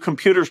people who do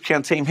computers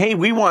can't say, hey,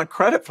 we want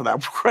credit for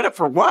that. Credit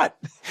for what?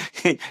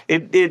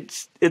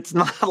 It's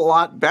not a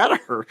lot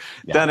better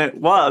than it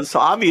was. So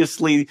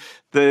obviously,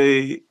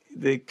 the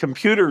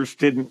computers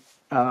didn't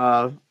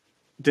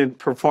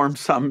perform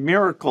some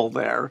miracle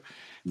there.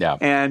 Yeah.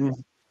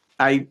 And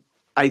I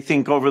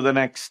think over the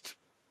next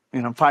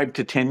 5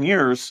 to 10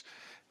 years,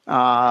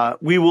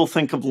 we will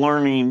think of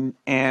learning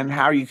and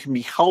how you can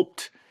be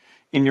helped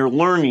in your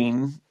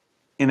learning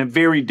in a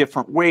very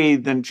different way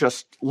than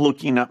just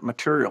looking up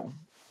material.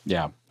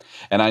 Yeah.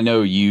 And I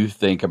know you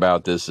think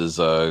about this as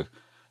a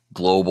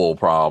global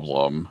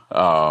problem.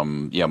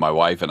 My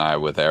wife and I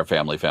with our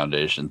family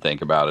foundation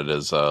think about it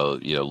as a,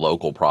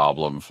 local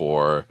problem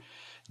for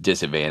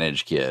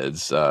disadvantaged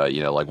kids.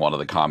 Like one of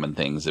the common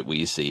things that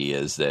we see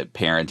is that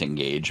parent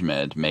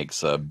engagement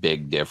makes a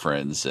big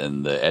difference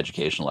in the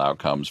educational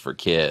outcomes for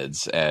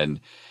kids. And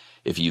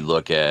if you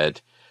look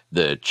at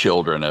the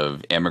children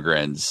of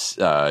immigrants,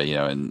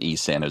 in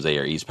East San Jose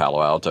or East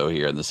Palo Alto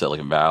here in the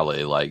Silicon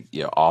Valley,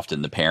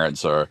 often the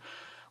parents are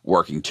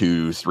working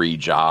 2-3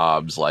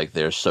 jobs.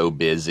 They're so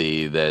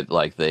busy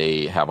that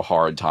they have a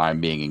hard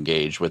time being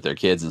engaged with their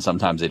kids, and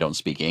sometimes they don't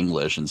speak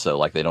English, and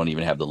so they don't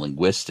even have the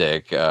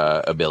linguistic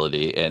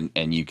ability.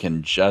 And you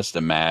can just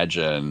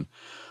imagine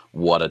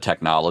what a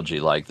technology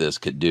like this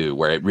could do,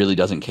 where it really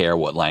doesn't care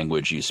what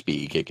language you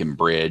speak. It can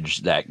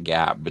bridge that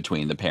gap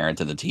between the parent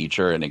and the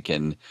teacher, and it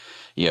can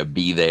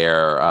be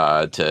there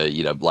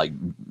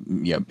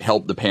to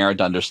help the parent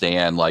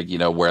understand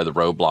where the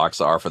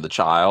roadblocks are for the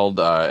child,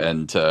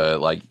 and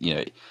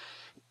to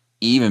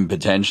even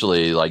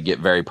potentially get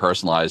very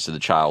personalized to the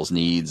child's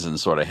needs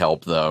and sort of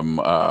help them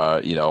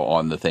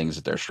on the things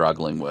that they're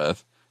struggling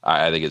with.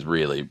 I think it's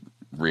really,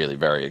 really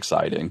very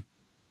exciting.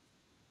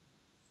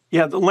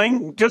 Yeah,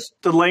 just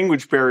the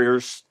language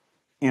barriers,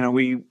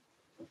 we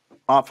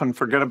often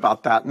forget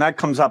about that. And that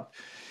comes up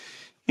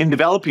in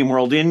developing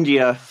world.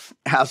 India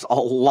has a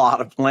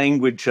lot of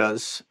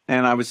languages.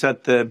 And I was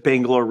at the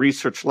Bangalore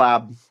Research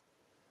Lab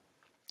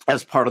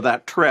as part of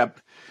that trip.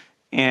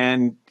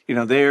 And,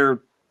 they're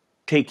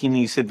taking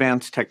these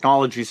advanced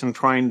technologies and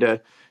trying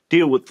to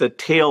deal with the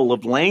tail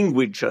of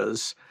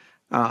languages.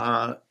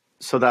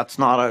 So that's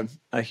not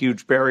a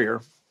huge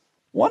barrier.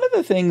 One of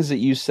the things that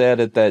you said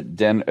at at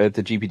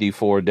the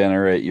GPT-4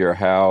 dinner at your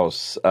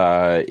house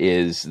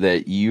is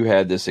that you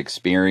had this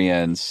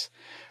experience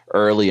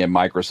early in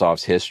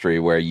Microsoft's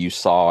history where you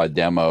saw a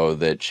demo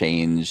that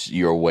changed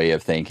your way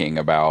of thinking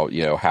about,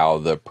 how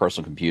the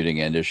personal computing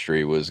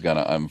industry was going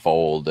to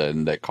unfold,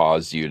 and that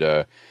caused you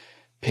to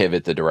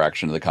pivot the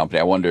direction of the company.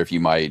 I wonder if you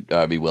might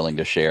be willing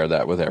to share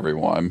that with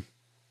everyone.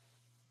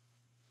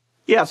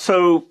 Yeah,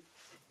 so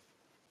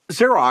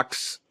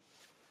Xerox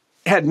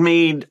had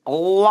made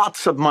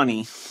lots of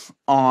money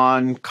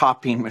on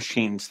copying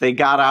machines. They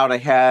got out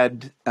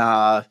ahead.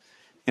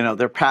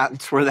 Their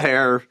patents were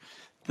there.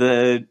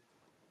 The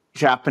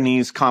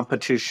Japanese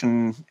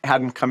competition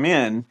hadn't come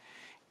in.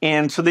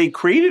 And so they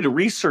created a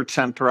research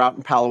center out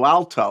in Palo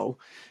Alto,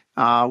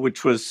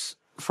 which was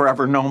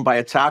forever known by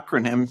its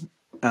acronym,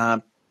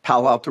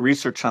 Palo Alto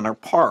Research Center,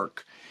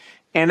 PARC.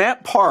 And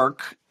at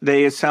PARC,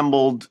 they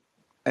assembled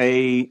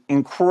an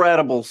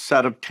incredible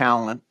set of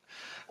talent.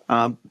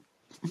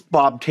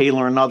 Bob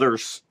Taylor and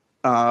others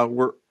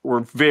were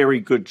were very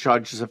good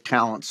judges of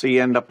talent. So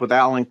you end up with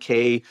Alan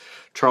Kay,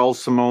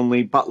 Charles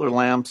Simonyi, Butler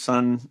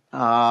Lamson,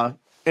 and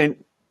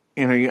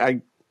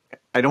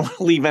I don't want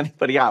to leave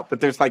anybody out,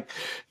 but there's like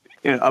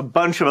a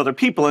bunch of other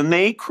people, and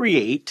they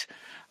create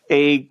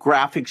a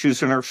graphics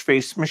user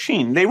interface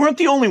machine. They weren't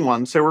the only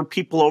ones. There were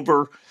people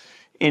over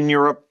in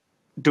Europe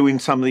doing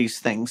some of these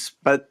things,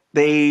 but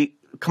they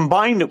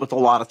combined it with a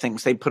lot of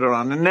things. They put it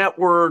on a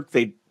network.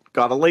 They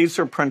got a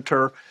laser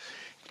printer,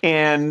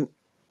 and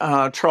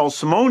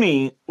Charles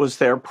Simonyi was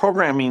there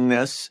programming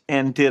this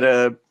and did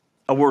a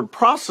word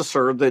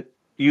processor that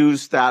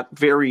used that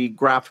very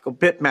graphical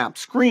bitmap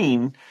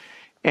screen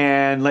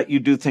and let you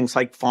do things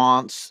like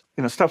fonts,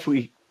 stuff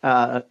we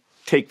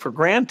take for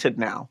granted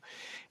now.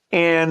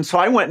 And so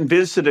I went and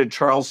visited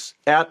Charles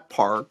at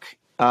Park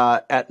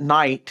at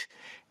night,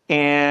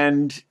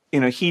 and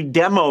he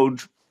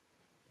demoed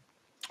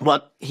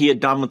what he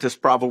had done with this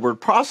Bravo word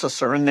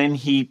processor, and then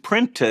he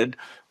printed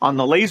on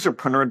the laser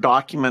printer a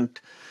document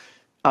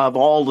of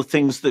all the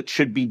things that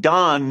should be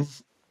done,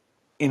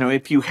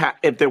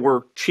 if there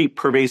were cheap,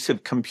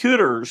 pervasive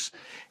computers.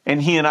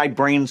 And he and I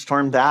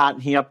brainstormed that,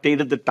 and he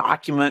updated the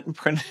document and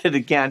printed it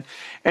again.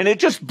 And it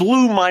just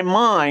blew my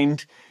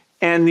mind.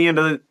 And,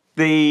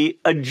 the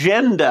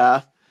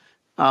agenda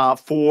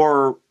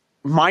for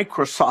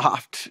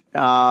Microsoft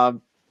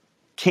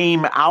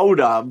came out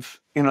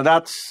of,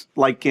 that's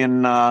like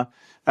in,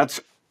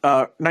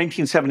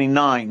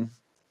 1979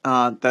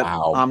 that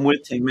Wow. I'm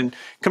with him. And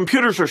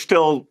computers are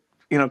still,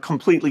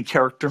 completely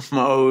character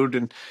mode.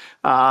 And,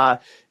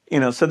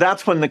 so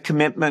that's when the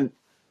commitment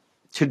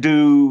to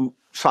do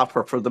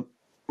software for the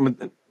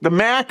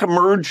Mac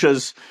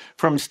emerges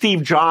from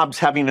Steve Jobs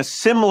having a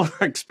similar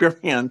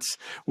experience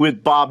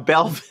with Bob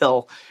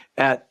Belleville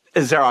at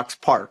Xerox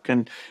PARC.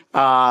 And,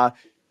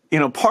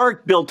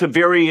 Xerox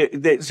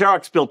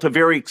built a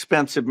very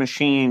expensive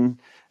machine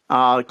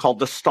called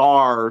the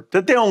Star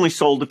that they only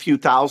sold a few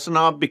thousand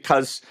of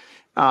because,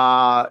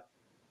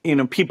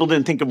 people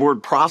didn't think of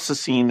word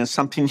processing as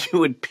something you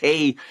would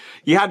pay.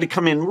 You had to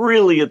come in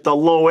really at the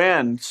low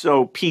end.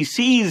 So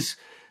PCs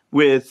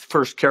with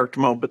first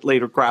character mode, but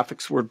later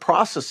graphics word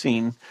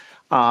processing.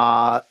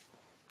 So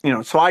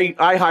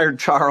I hired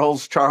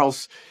Charles.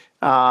 Charles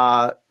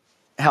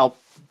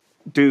helped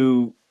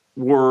do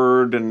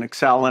Word and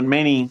Excel and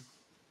many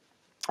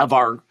of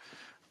our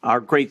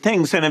great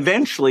things. And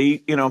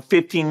eventually,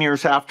 15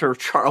 years after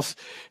Charles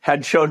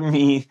had shown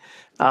me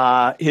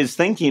his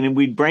thinking and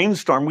we'd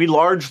brainstorm, we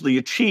largely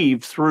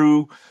achieved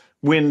through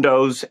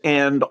Windows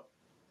and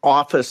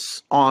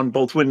Office on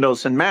both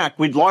Windows and Mac.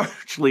 We'd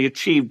largely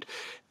achieved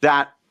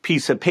that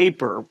piece of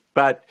paper.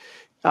 But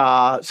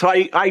so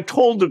I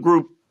told the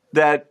group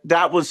that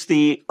was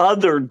the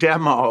other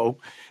demo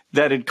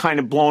that had kind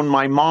of blown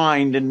my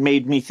mind and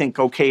made me think,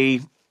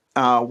 okay,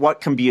 what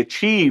can be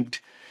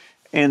achieved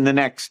in the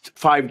next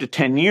 5 to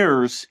 10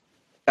 years?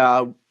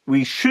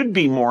 We should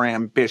be more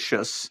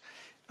ambitious,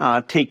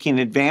 taking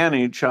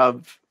advantage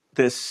of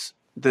this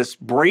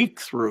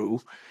breakthrough,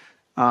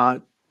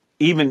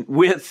 even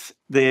with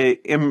the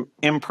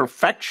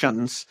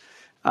imperfections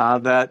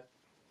that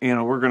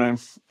we're going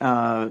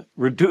to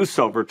reduce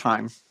over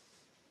time.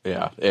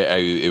 Yeah,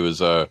 it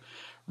was a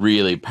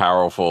really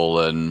powerful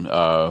and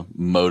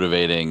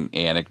motivating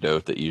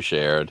anecdote that you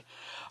shared.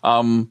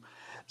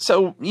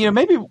 So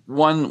maybe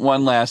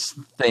one last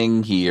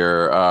thing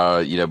here,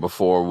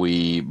 before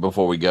we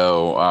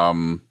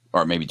go,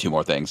 or maybe two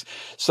more things.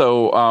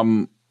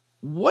 So,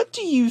 what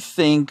do you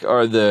think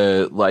are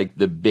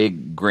the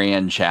big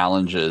grand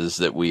challenges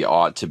that we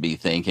ought to be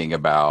thinking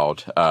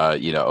about,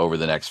 over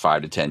the next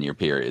 5 to 10 year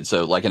period?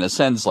 So like in a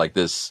sense like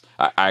this,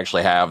 I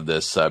actually have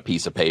this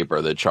piece of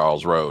paper that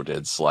Charles wrote.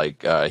 It's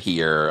like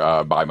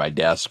here by my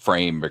desk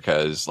framed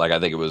because I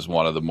think it was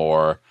one of the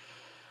more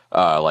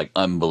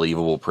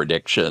unbelievable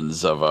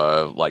predictions of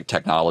a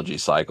technology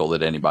cycle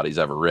that anybody's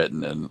ever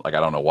written. And I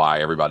don't know why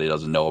everybody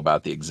doesn't know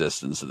about the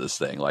existence of this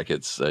thing.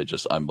 It's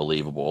just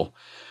unbelievable.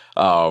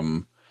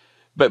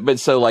 But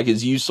so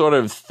as you sort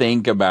of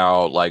think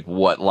about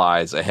what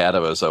lies ahead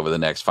of us over the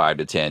next 5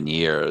 to 10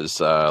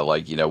 years,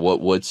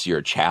 what's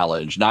your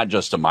challenge, not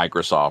just to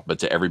Microsoft, but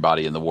to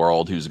everybody in the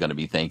world who's going to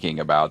be thinking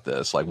about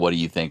this? What do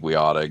you think we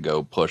ought to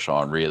go push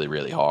on really,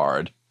 really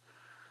hard?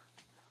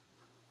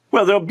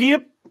 Well, there'll be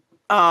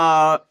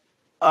a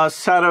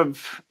set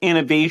of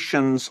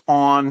innovations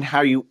on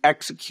how you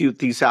execute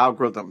these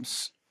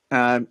algorithms.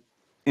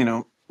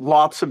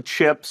 Lots of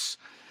chips,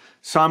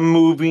 some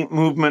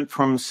movement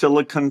from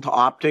silicon to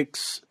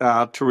optics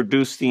to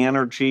reduce the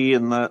energy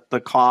and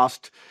the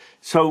cost.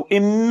 So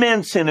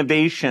immense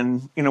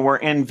innovation, where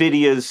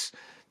NVIDIA's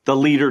the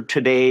leader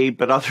today,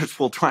 but others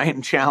will try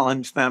and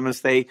challenge them as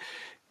they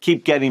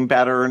keep getting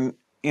better and,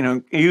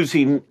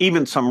 using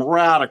even some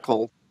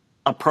radical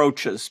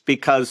approaches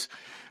because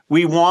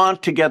we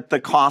want to get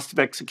the cost of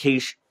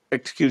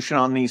execution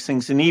on these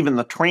things and even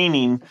the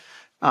training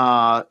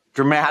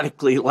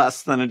dramatically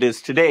less than it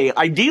is today.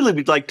 Ideally,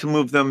 we'd like to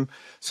move them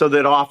so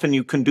that often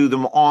you can do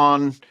them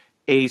on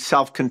a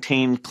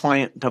self-contained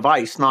client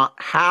device, not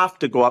have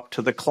to go up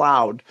to the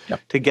cloud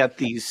to get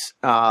these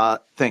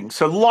things.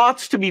 So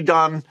lots to be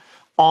done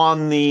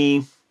on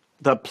the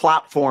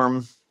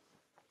platform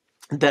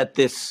that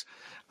this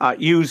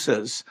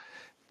uses.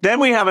 Then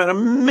we have an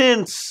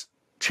immense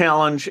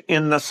challenge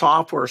in the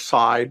software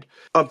side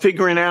of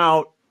figuring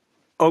out,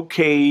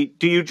 okay,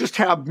 do you just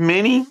have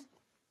many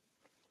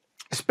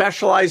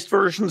specialized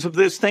versions of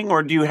this thing,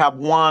 or do you have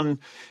one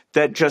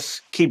that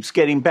just keeps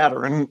getting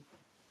better? And,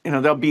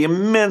 there'll be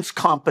immense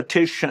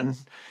competition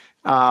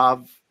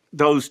of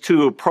those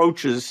two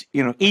approaches.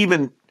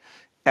 Even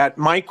at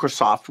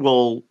Microsoft,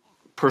 we'll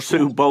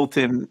pursue both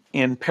in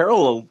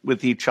parallel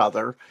with each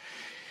other.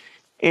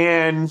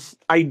 And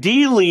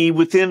ideally,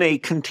 within a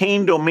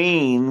contained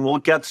domain, we'll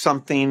get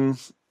something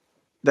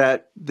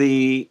that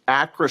the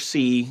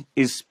accuracy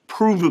is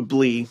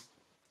provably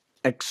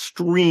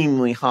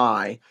extremely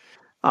high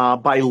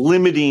by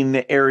limiting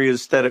the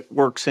areas that it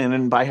works in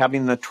and by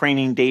having the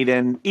training data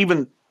and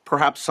even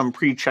perhaps some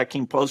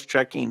pre-checking,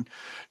 post-checking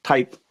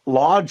type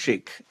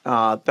logic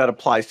that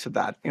applies to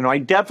that. I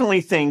definitely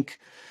think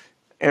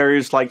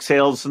areas like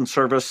sales and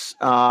service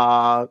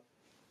that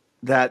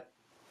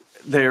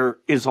there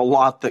is a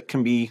lot that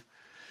can be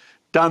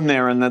done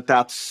there, and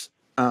that's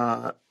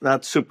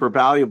super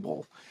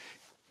valuable.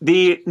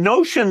 The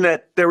notion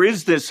that there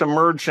is this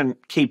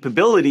emergent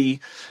capability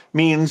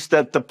means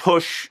that the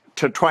push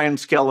to try and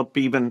scale up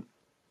even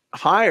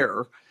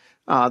higher,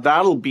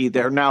 that'll be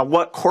there. Now,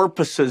 what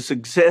corpuses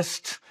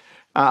exist,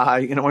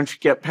 once you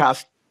get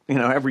past,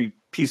 every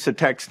piece of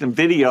text and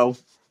video,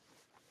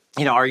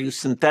 are you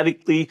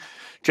synthetically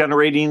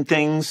generating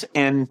things?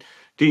 And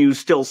do you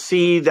still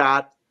see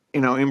that,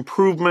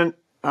 improvement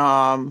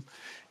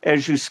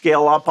as you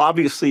scale up?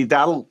 Obviously,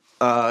 that'll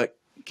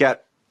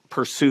get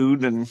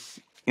pursued. And,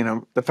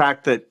 the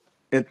fact that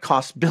it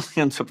costs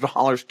billions of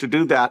dollars to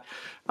do that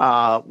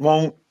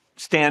won't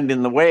stand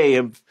in the way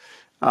of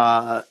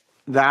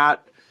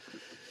that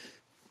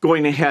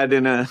going ahead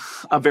in a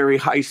very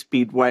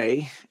high-speed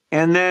way.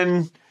 And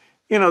then,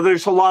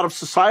 there's a lot of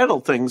societal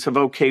things of,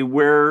 okay,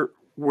 where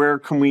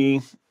can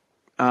we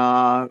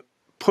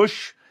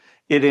push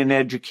it in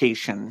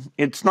education?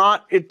 It's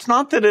not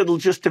that it'll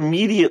just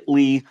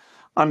immediately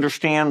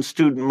understand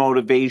student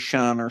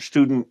motivation or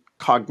student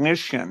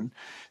cognition.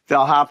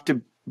 There'll have to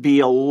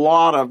be a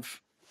lot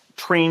of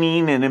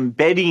training and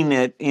embedding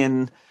it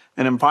in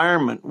an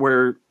environment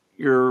where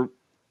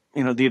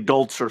the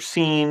adults are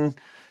seeing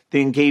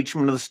the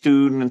engagement of the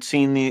student and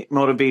seeing the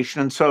motivation.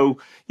 And so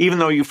even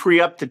though you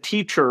free up the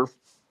teacher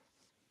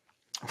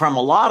from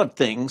a lot of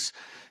things,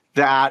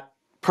 that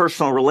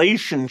personal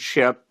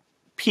relationship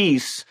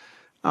piece,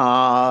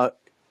 you're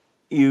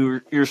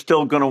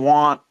still going to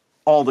want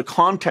all the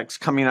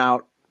context coming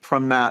out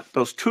from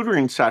those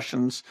tutoring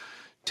sessions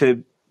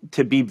to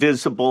be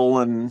visible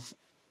and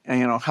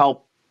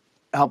help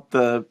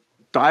the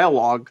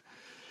dialogue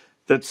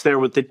that's there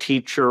with the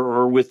teacher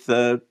or with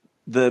the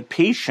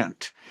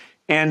patient.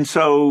 And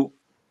so,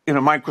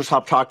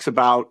 Microsoft talks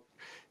about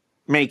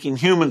making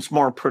humans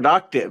more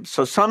productive.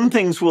 So some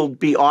things will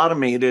be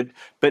automated,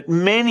 but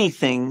many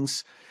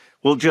things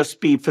will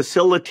just be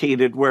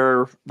facilitated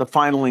where the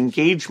final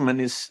engagement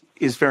is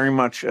very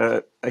much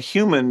a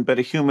human, but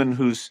a human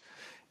who's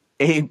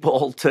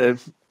able to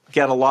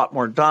get a lot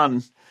more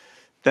done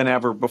than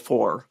ever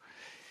before.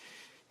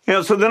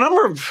 So the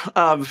number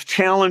of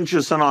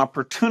challenges and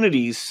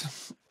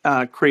opportunities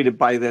created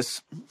by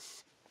this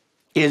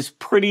is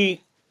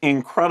pretty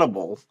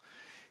incredible.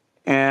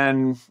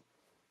 And,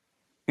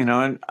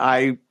 and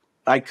I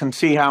can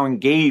see how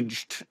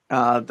engaged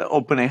the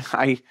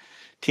OpenAI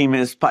team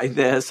is by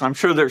this. I'm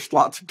sure there's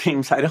lots of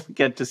teams I don't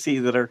get to see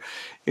that are,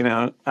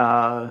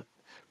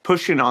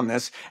 pushing on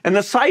this. And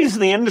the size of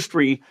the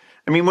industry,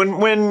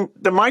 when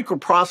the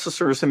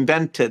microprocessors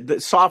invented, the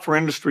software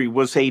industry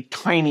was a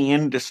tiny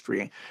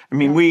industry.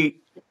 We,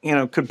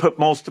 could put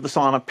most of us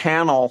on a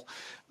panel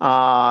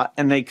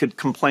and they could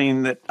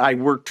complain that I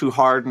work too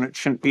hard and it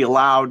shouldn't be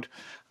allowed.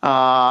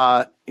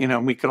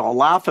 We could all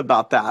laugh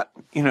about that.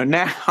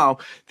 Now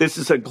this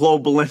is a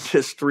global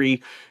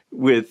industry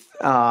with,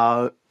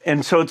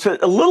 and so it's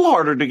a little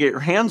harder to get your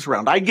hands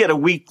around. I get a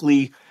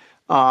weekly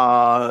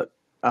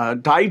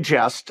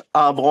digest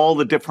of all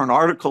the different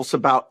articles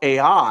about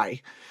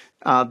AI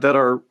that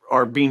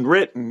are being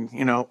written.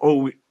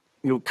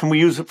 Can we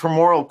use it for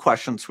moral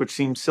questions, which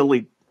seems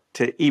silly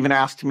to even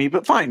ask to me,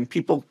 but fine,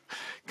 people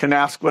can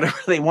ask whatever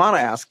they want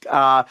to ask.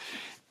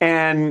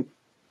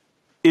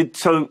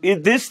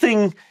 This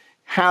thing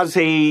has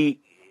the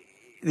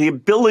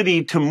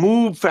ability to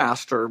move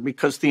faster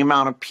because the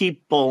amount of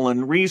people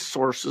and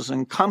resources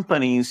and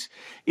companies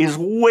is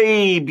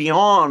way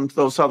beyond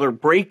those other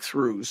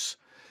breakthroughs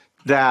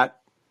that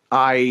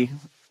I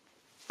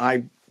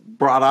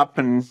brought up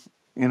and,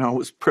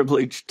 was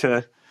privileged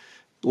to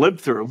live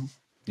through.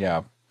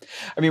 Yeah.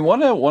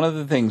 One of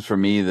the things for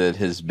me that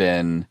has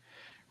been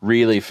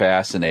really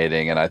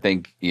fascinating, and I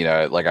think,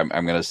 I'm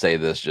going to say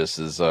this just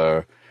as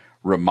a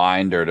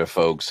reminder to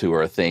folks who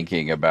are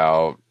thinking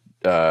about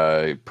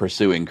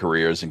pursuing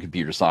careers in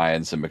computer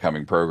science and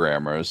becoming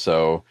programmers.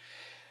 So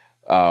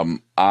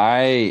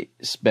I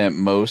spent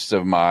most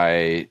of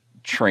my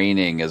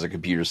training as a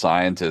computer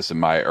scientist in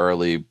my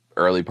early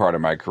part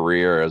of my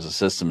career as a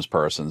systems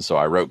person. So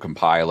I wrote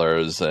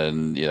compilers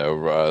and,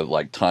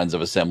 like tons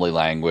of assembly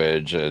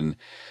language and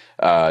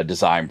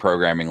design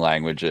programming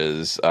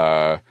languages,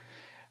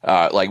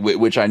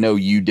 which I know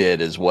you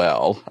did as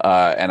well.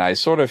 And I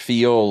sort of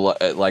feel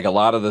like a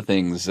lot of the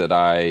things that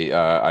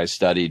I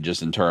studied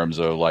just in terms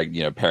of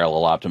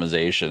parallel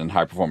optimization and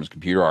high performance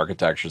computer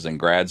architectures in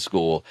grad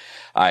school.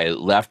 I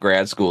left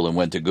grad school and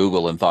went to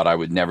Google and thought I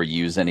would never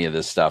use any of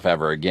this stuff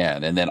ever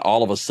again. And then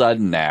all of a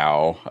sudden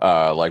now,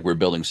 we're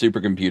building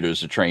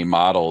supercomputers to train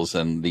models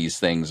and these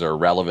things are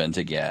relevant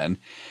again.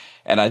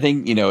 And I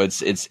think,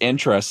 it's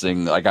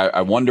interesting. Like,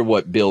 I wonder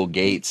what Bill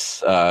Gates,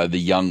 the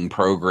young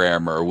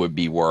programmer, would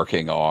be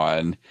working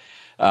on,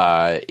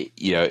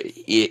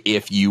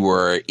 if you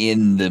were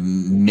in the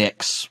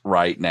mix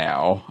right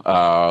now,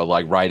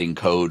 writing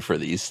code for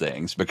these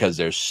things, because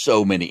there's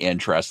so many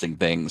interesting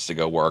things to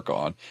go work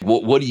on.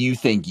 What do you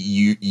think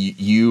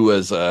you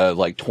as a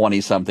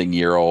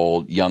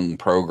 20-something-year-old young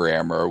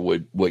programmer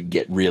would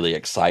get really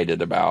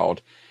excited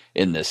about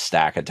in this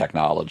stack of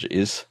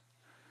technologies?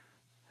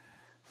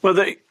 Well,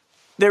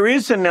 there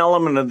is an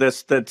element of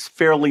this that's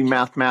fairly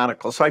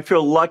mathematical. So I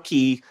feel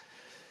lucky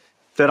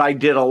that I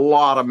did a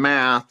lot of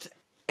math,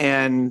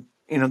 and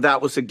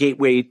that was a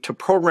gateway to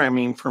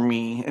programming for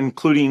me,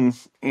 including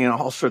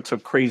all sorts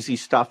of crazy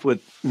stuff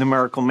with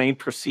numerical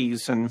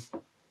matrices and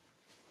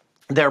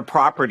their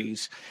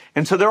properties.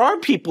 And so there are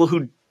people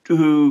who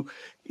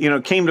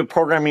came to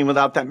programming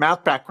without that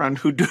math background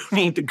who do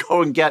need to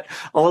go and get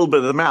a little bit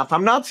of the math.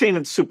 I'm not saying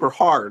it's super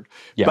hard,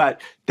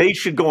 but they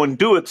should go and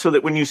do it so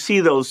that when you see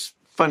those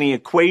funny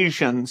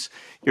equations,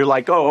 you're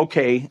like, oh,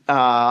 okay,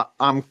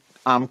 I'm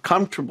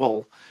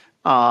comfortable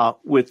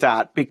with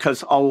that,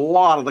 because a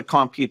lot of the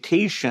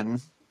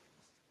computation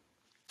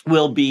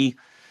will be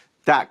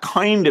that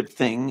kind of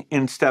thing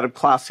instead of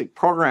classic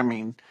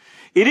programming.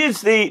 It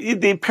is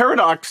the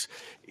paradox.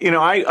 When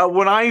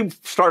I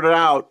started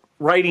out,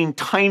 writing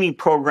tiny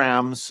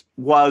programs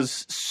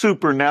was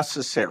super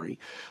necessary.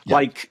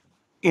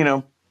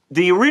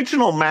 The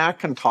original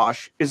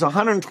Macintosh is a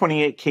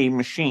 128K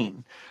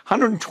machine,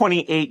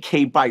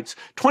 128K bytes,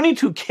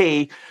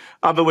 22K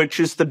of which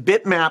is the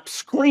bitmap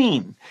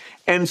screen.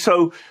 And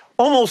so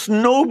almost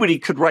nobody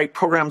could write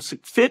programs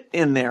that fit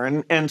in there.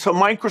 And so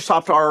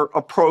Microsoft, our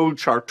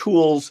approach, our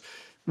tools,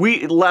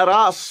 we let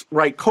us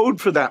write code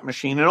for that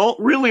machine. And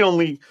really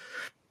only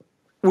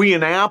we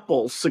and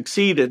Apple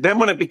succeeded. Then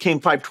when it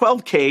became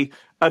 512K,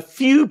 a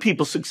few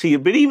people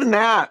succeeded, but even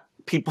that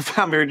people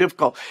found very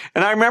difficult.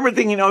 And I remember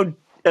thinking,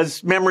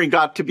 as memory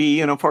got to be,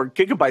 4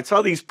 gigabytes,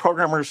 all these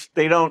programmers,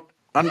 they don't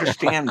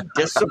understand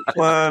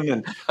discipline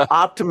and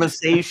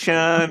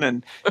optimization,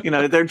 and,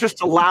 they're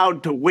just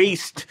allowed to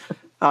waste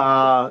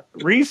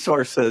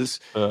resources.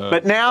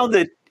 But now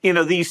that,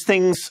 these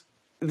things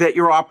that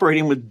you're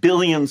operating with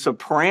billions of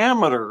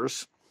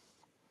parameters,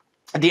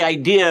 the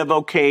idea of,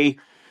 okay,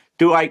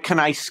 can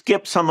I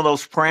skip some of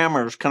those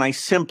parameters? Can I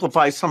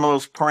simplify some of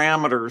those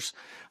parameters?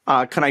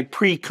 Can I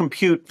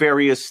pre-compute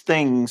various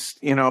things?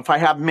 If I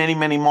have many,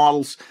 many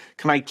models,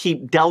 can I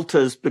keep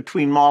deltas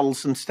between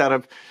models instead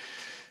of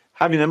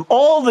having them?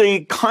 All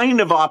the kind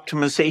of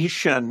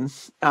optimization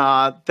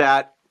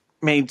that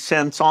made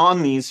sense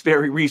on these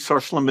very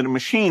resource-limited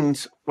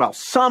machines, well,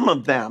 some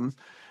of them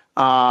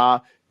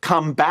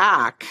come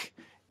back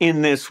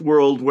in this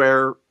world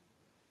where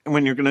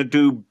when you're going to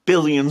do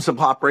billions of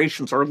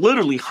operations, or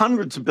literally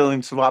hundreds of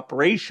billions of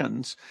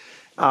operations,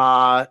 we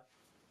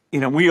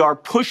are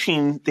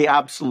pushing the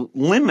absolute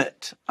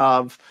limit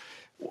of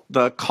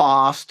the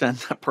cost and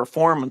the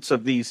performance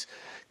of these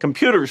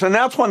computers. And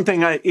that's one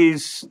thing that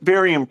is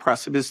very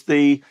impressive, is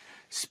the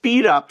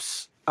speed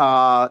ups,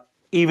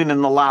 even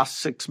in the last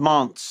 6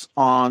 months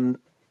on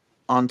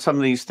some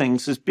of these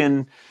things, has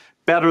been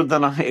better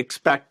than I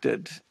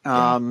expected.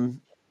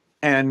 And,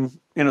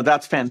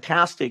 that's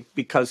fantastic,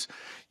 because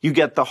you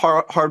get the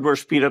hardware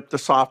speed up, the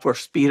software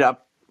speed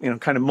up,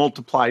 kind of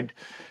multiplied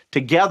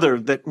together.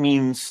 That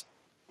means,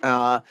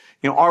 how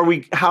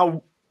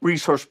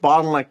resource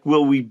bottleneck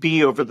will we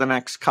be over the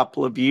next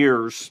couple of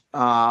years?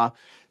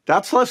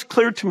 That's less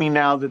clear to me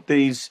now that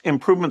these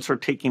improvements are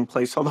taking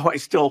place, although I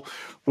still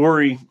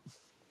worry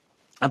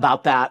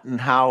about that and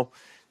how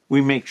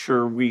we make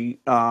sure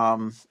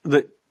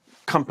that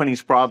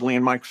companies broadly,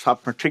 and Microsoft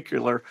in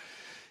particular,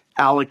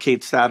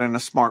 allocates that in a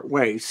smart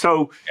way.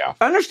 So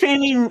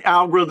understanding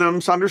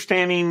algorithms,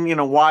 understanding,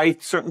 why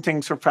certain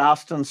things are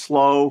fast and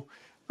slow,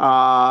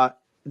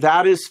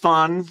 that is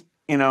fun.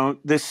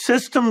 The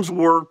systems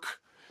work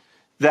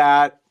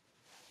that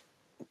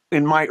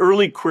in my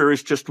early career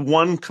is just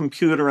one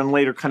computer and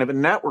later kind of a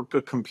network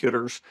of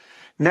computers.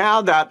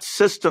 Now that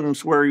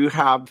systems where you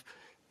have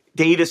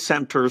data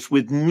centers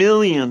with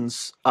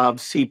millions of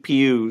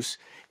CPUs,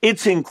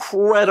 it's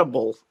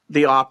incredible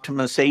the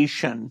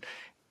optimization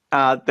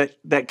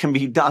that can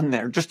be done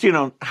there. Just,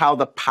 how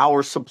the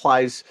power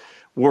supplies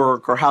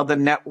work or how the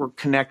network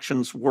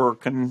connections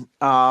work. And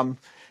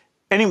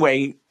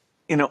anyway,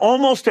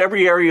 almost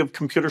every area of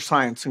computer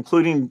science,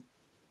 including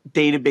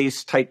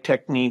database type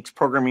techniques,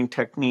 programming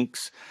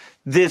techniques,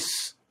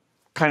 this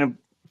kind of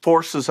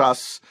forces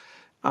us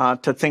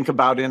to think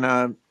about in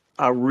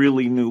a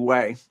really new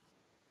way.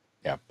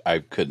 Yeah, I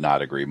could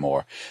not agree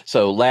more.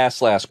 So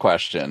last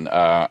question.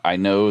 I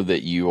know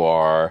that you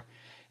are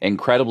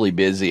incredibly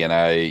busy, and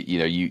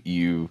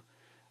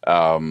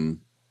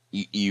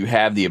you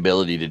have the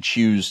ability to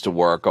choose to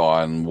work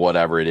on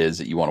whatever it is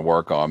that you want to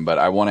work on. But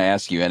I want to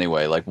ask you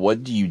anyway, like,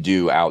 what do you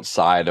do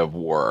outside of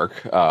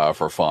work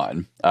for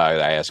fun? I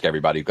ask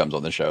everybody who comes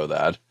on the show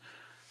that.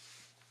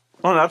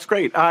 Oh, that's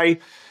great. I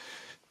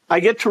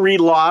get to read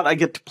a lot. I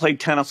get to play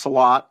tennis a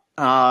lot.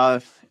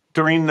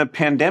 During the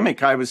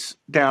pandemic, I was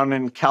down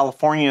in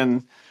California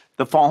in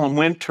the fall and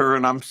winter,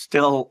 and I'm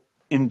still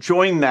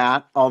enjoying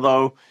that,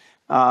 although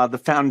the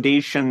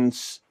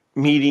foundation's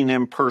meeting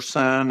in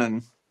person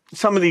and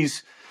some of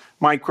these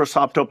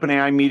Microsoft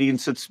OpenAI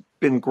meetings, it's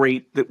been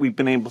great that we've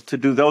been able to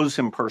do those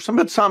in person,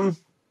 but some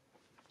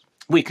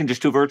we can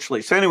just do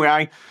virtually. So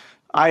anyway,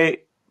 I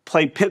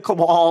play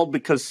pickleball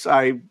because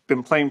I've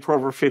been playing for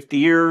over 50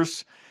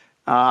 years,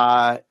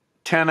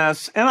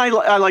 tennis, and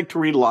I like to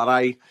read a lot.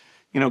 I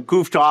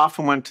goofed off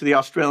and went to the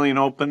Australian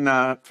Open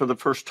for the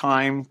first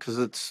time because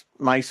it's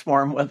nice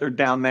warm weather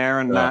down there,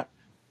 and that.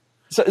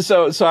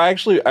 So I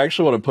actually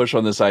want to push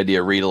on this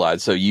idea, read a lot.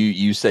 So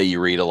you say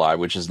you read a lot,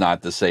 which is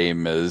not the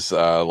same as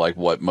like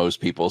what most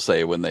people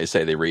say when they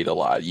say they read a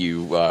lot.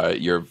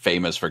 You're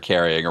famous for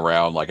carrying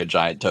around like a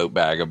giant tote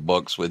bag of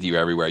books with you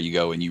everywhere you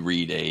go, and you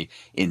read a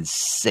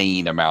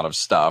insane amount of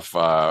stuff.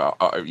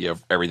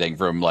 Everything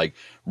from like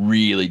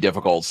really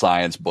difficult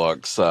science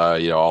books,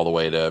 all the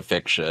way to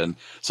fiction.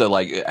 So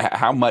like,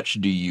 how much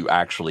do you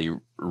actually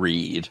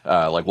read?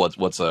 Like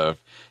what's a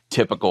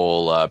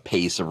typical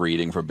pace of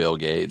reading for Bill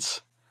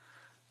Gates?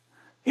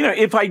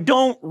 If I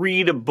don't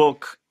read a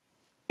book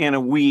in a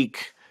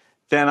week,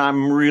 then I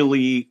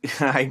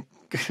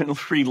can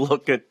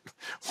relook at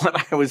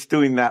what I was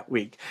doing that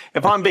week.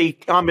 If I'm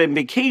on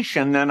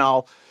vacation, then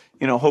I'll,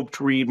 hope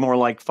to read more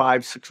like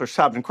 5, 6, or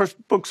 7. Of course,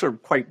 books are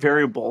quite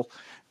variable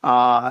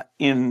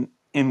in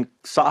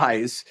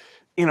size.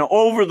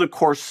 Over the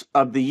course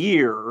of the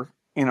year,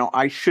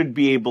 I should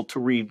be able to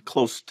read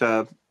close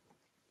to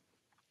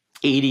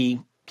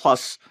 80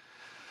 plus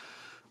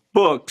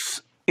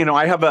books.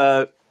 I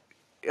have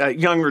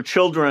younger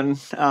children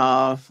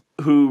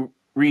who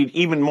read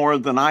even more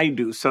than I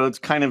do. So it's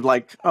kind of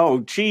like, oh,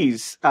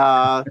 geez,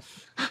 I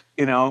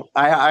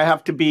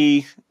have to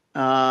be,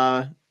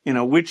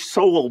 which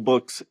Sowell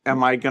books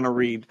am I going to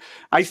read?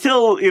 I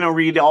still,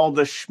 read all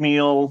the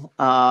Schmiel,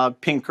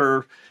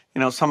 Pinker,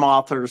 some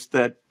authors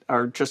that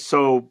are just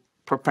so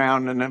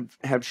profound and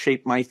have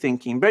shaped my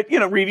thinking. But,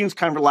 reading's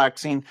kind of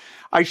relaxing.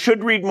 I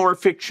should read more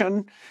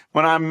fiction.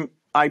 When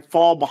I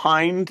fall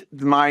behind,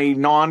 my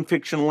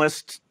nonfiction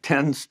list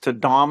tends to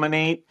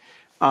dominate.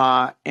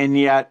 And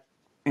yet,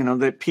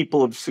 that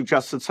people have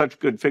suggested such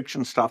good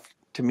fiction stuff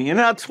to me. And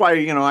that's why,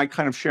 I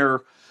kind of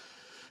share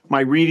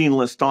my reading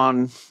list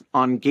on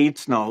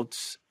Gates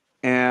Notes.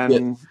 And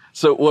yeah.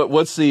 So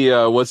what's the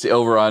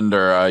over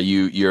under?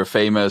 You're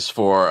famous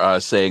for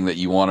saying that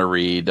you want to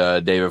read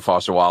David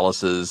Foster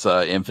Wallace's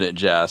Infinite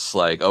Jest,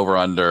 like over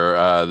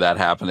under that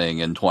happening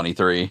in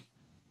 23.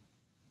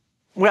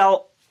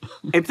 Well,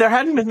 if there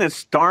hadn't been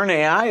this darn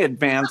AI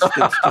advance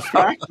that's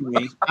distracting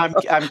me,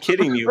 I'm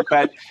kidding you,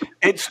 but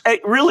it's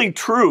really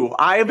true.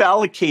 I have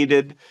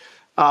allocated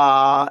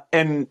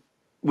and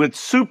with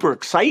super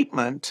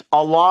excitement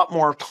a lot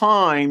more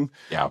time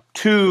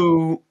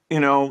to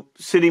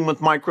sitting with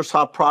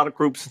Microsoft product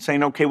groups and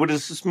saying, okay, what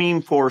does this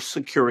mean for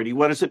security?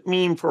 What does it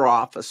mean for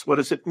Office? What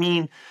does it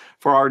mean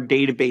for our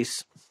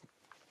database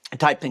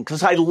type thing?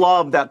 Because I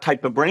love that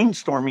type of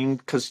brainstorming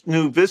because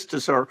new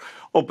vistas are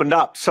opened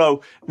up.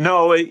 So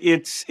no,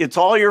 it's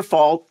all your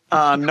fault.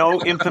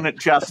 No Infinite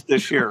Jest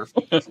this year.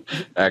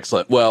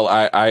 Excellent. Well,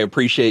 I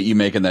appreciate you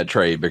making that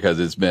trade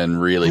because it's been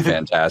really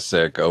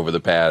fantastic over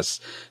the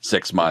past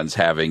 6 months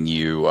having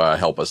you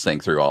help us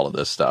think through all of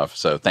this stuff.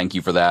 So thank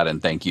you for that.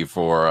 And thank you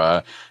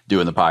for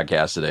doing the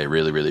podcast today.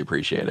 Really, really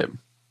appreciate it.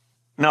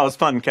 No, it's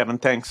fun, Kevin.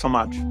 Thanks so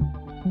much.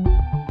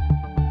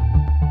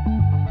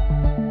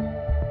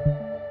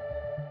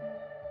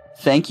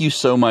 Thank you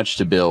so much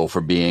to Bill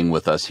for being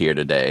with us here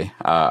today.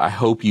 I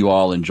hope you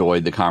all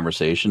enjoyed the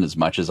conversation as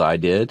much as I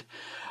did.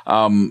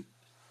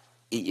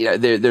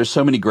 There's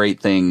so many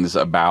great things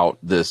about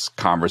this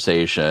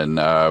conversation,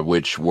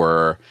 which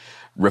were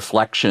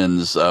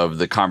reflections of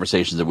the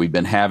conversations that we've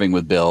been having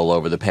with Bill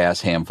over the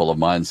past handful of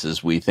months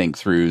as we think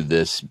through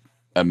this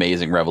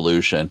amazing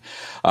revolution.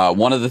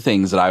 One of the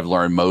things that I've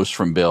learned most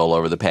from Bill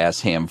over the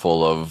past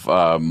handful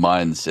of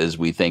months as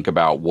we think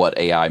about what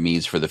AI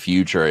means for the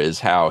future is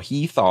how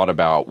he thought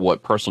about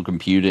what personal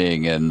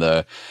computing and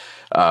the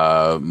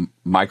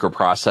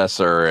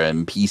microprocessor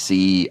and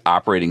PC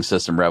operating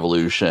system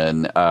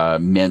revolution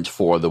meant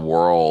for the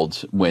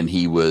world when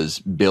he was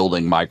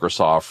building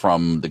Microsoft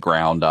from the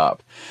ground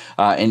up.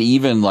 And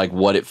even like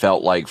what it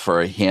felt like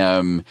for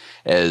him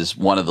as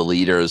one of the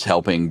leaders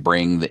helping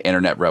bring the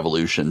internet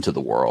revolution to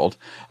the world.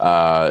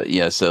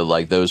 So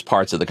like those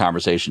parts of the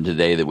conversation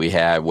today that we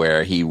had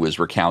where he was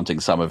recounting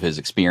some of his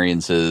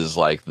experiences,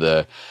 like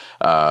the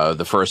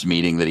first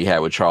meeting that he had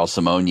with Charles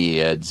Simonyi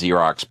at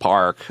Xerox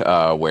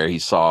PARC, where he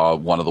saw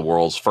one of the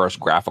world's first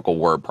graphical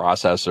word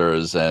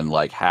processors, and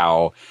like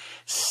how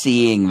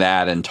seeing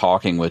that and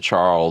talking with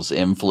Charles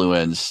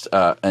influenced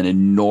an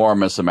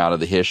enormous amount of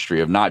the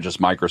history of not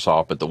just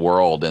Microsoft, but the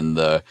world in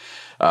the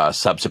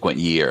subsequent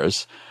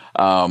years.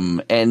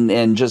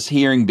 And just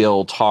hearing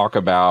Bill talk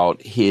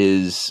about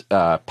his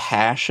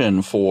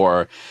passion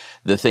for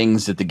the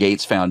things that the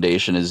Gates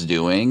Foundation is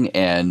doing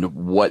and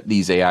what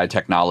these AI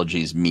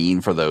technologies mean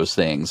for those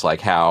things,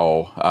 like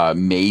how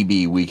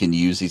maybe we can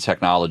use these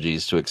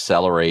technologies to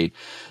accelerate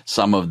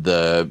some of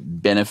the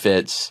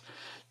benefits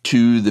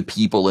to the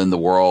people in the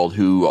world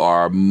who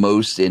are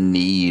most in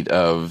need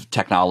of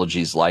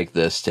technologies like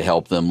this to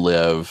help them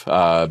live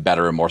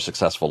better and more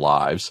successful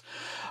lives.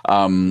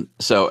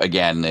 So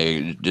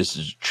again, just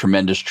a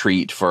tremendous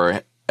treat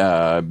for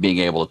being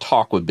able to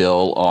talk with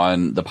Bill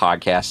on the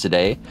podcast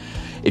today.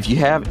 If you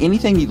have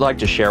anything you'd like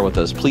to share with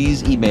us,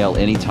 please email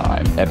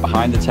anytime at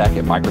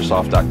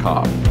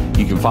behindthetech@microsoft.com.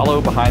 You can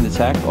follow Behind the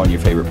Tech on your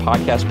favorite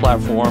podcast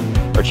platform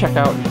or check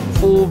out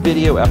full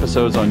video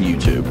episodes on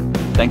YouTube.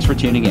 Thanks for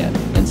tuning in,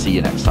 and see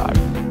you next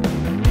time.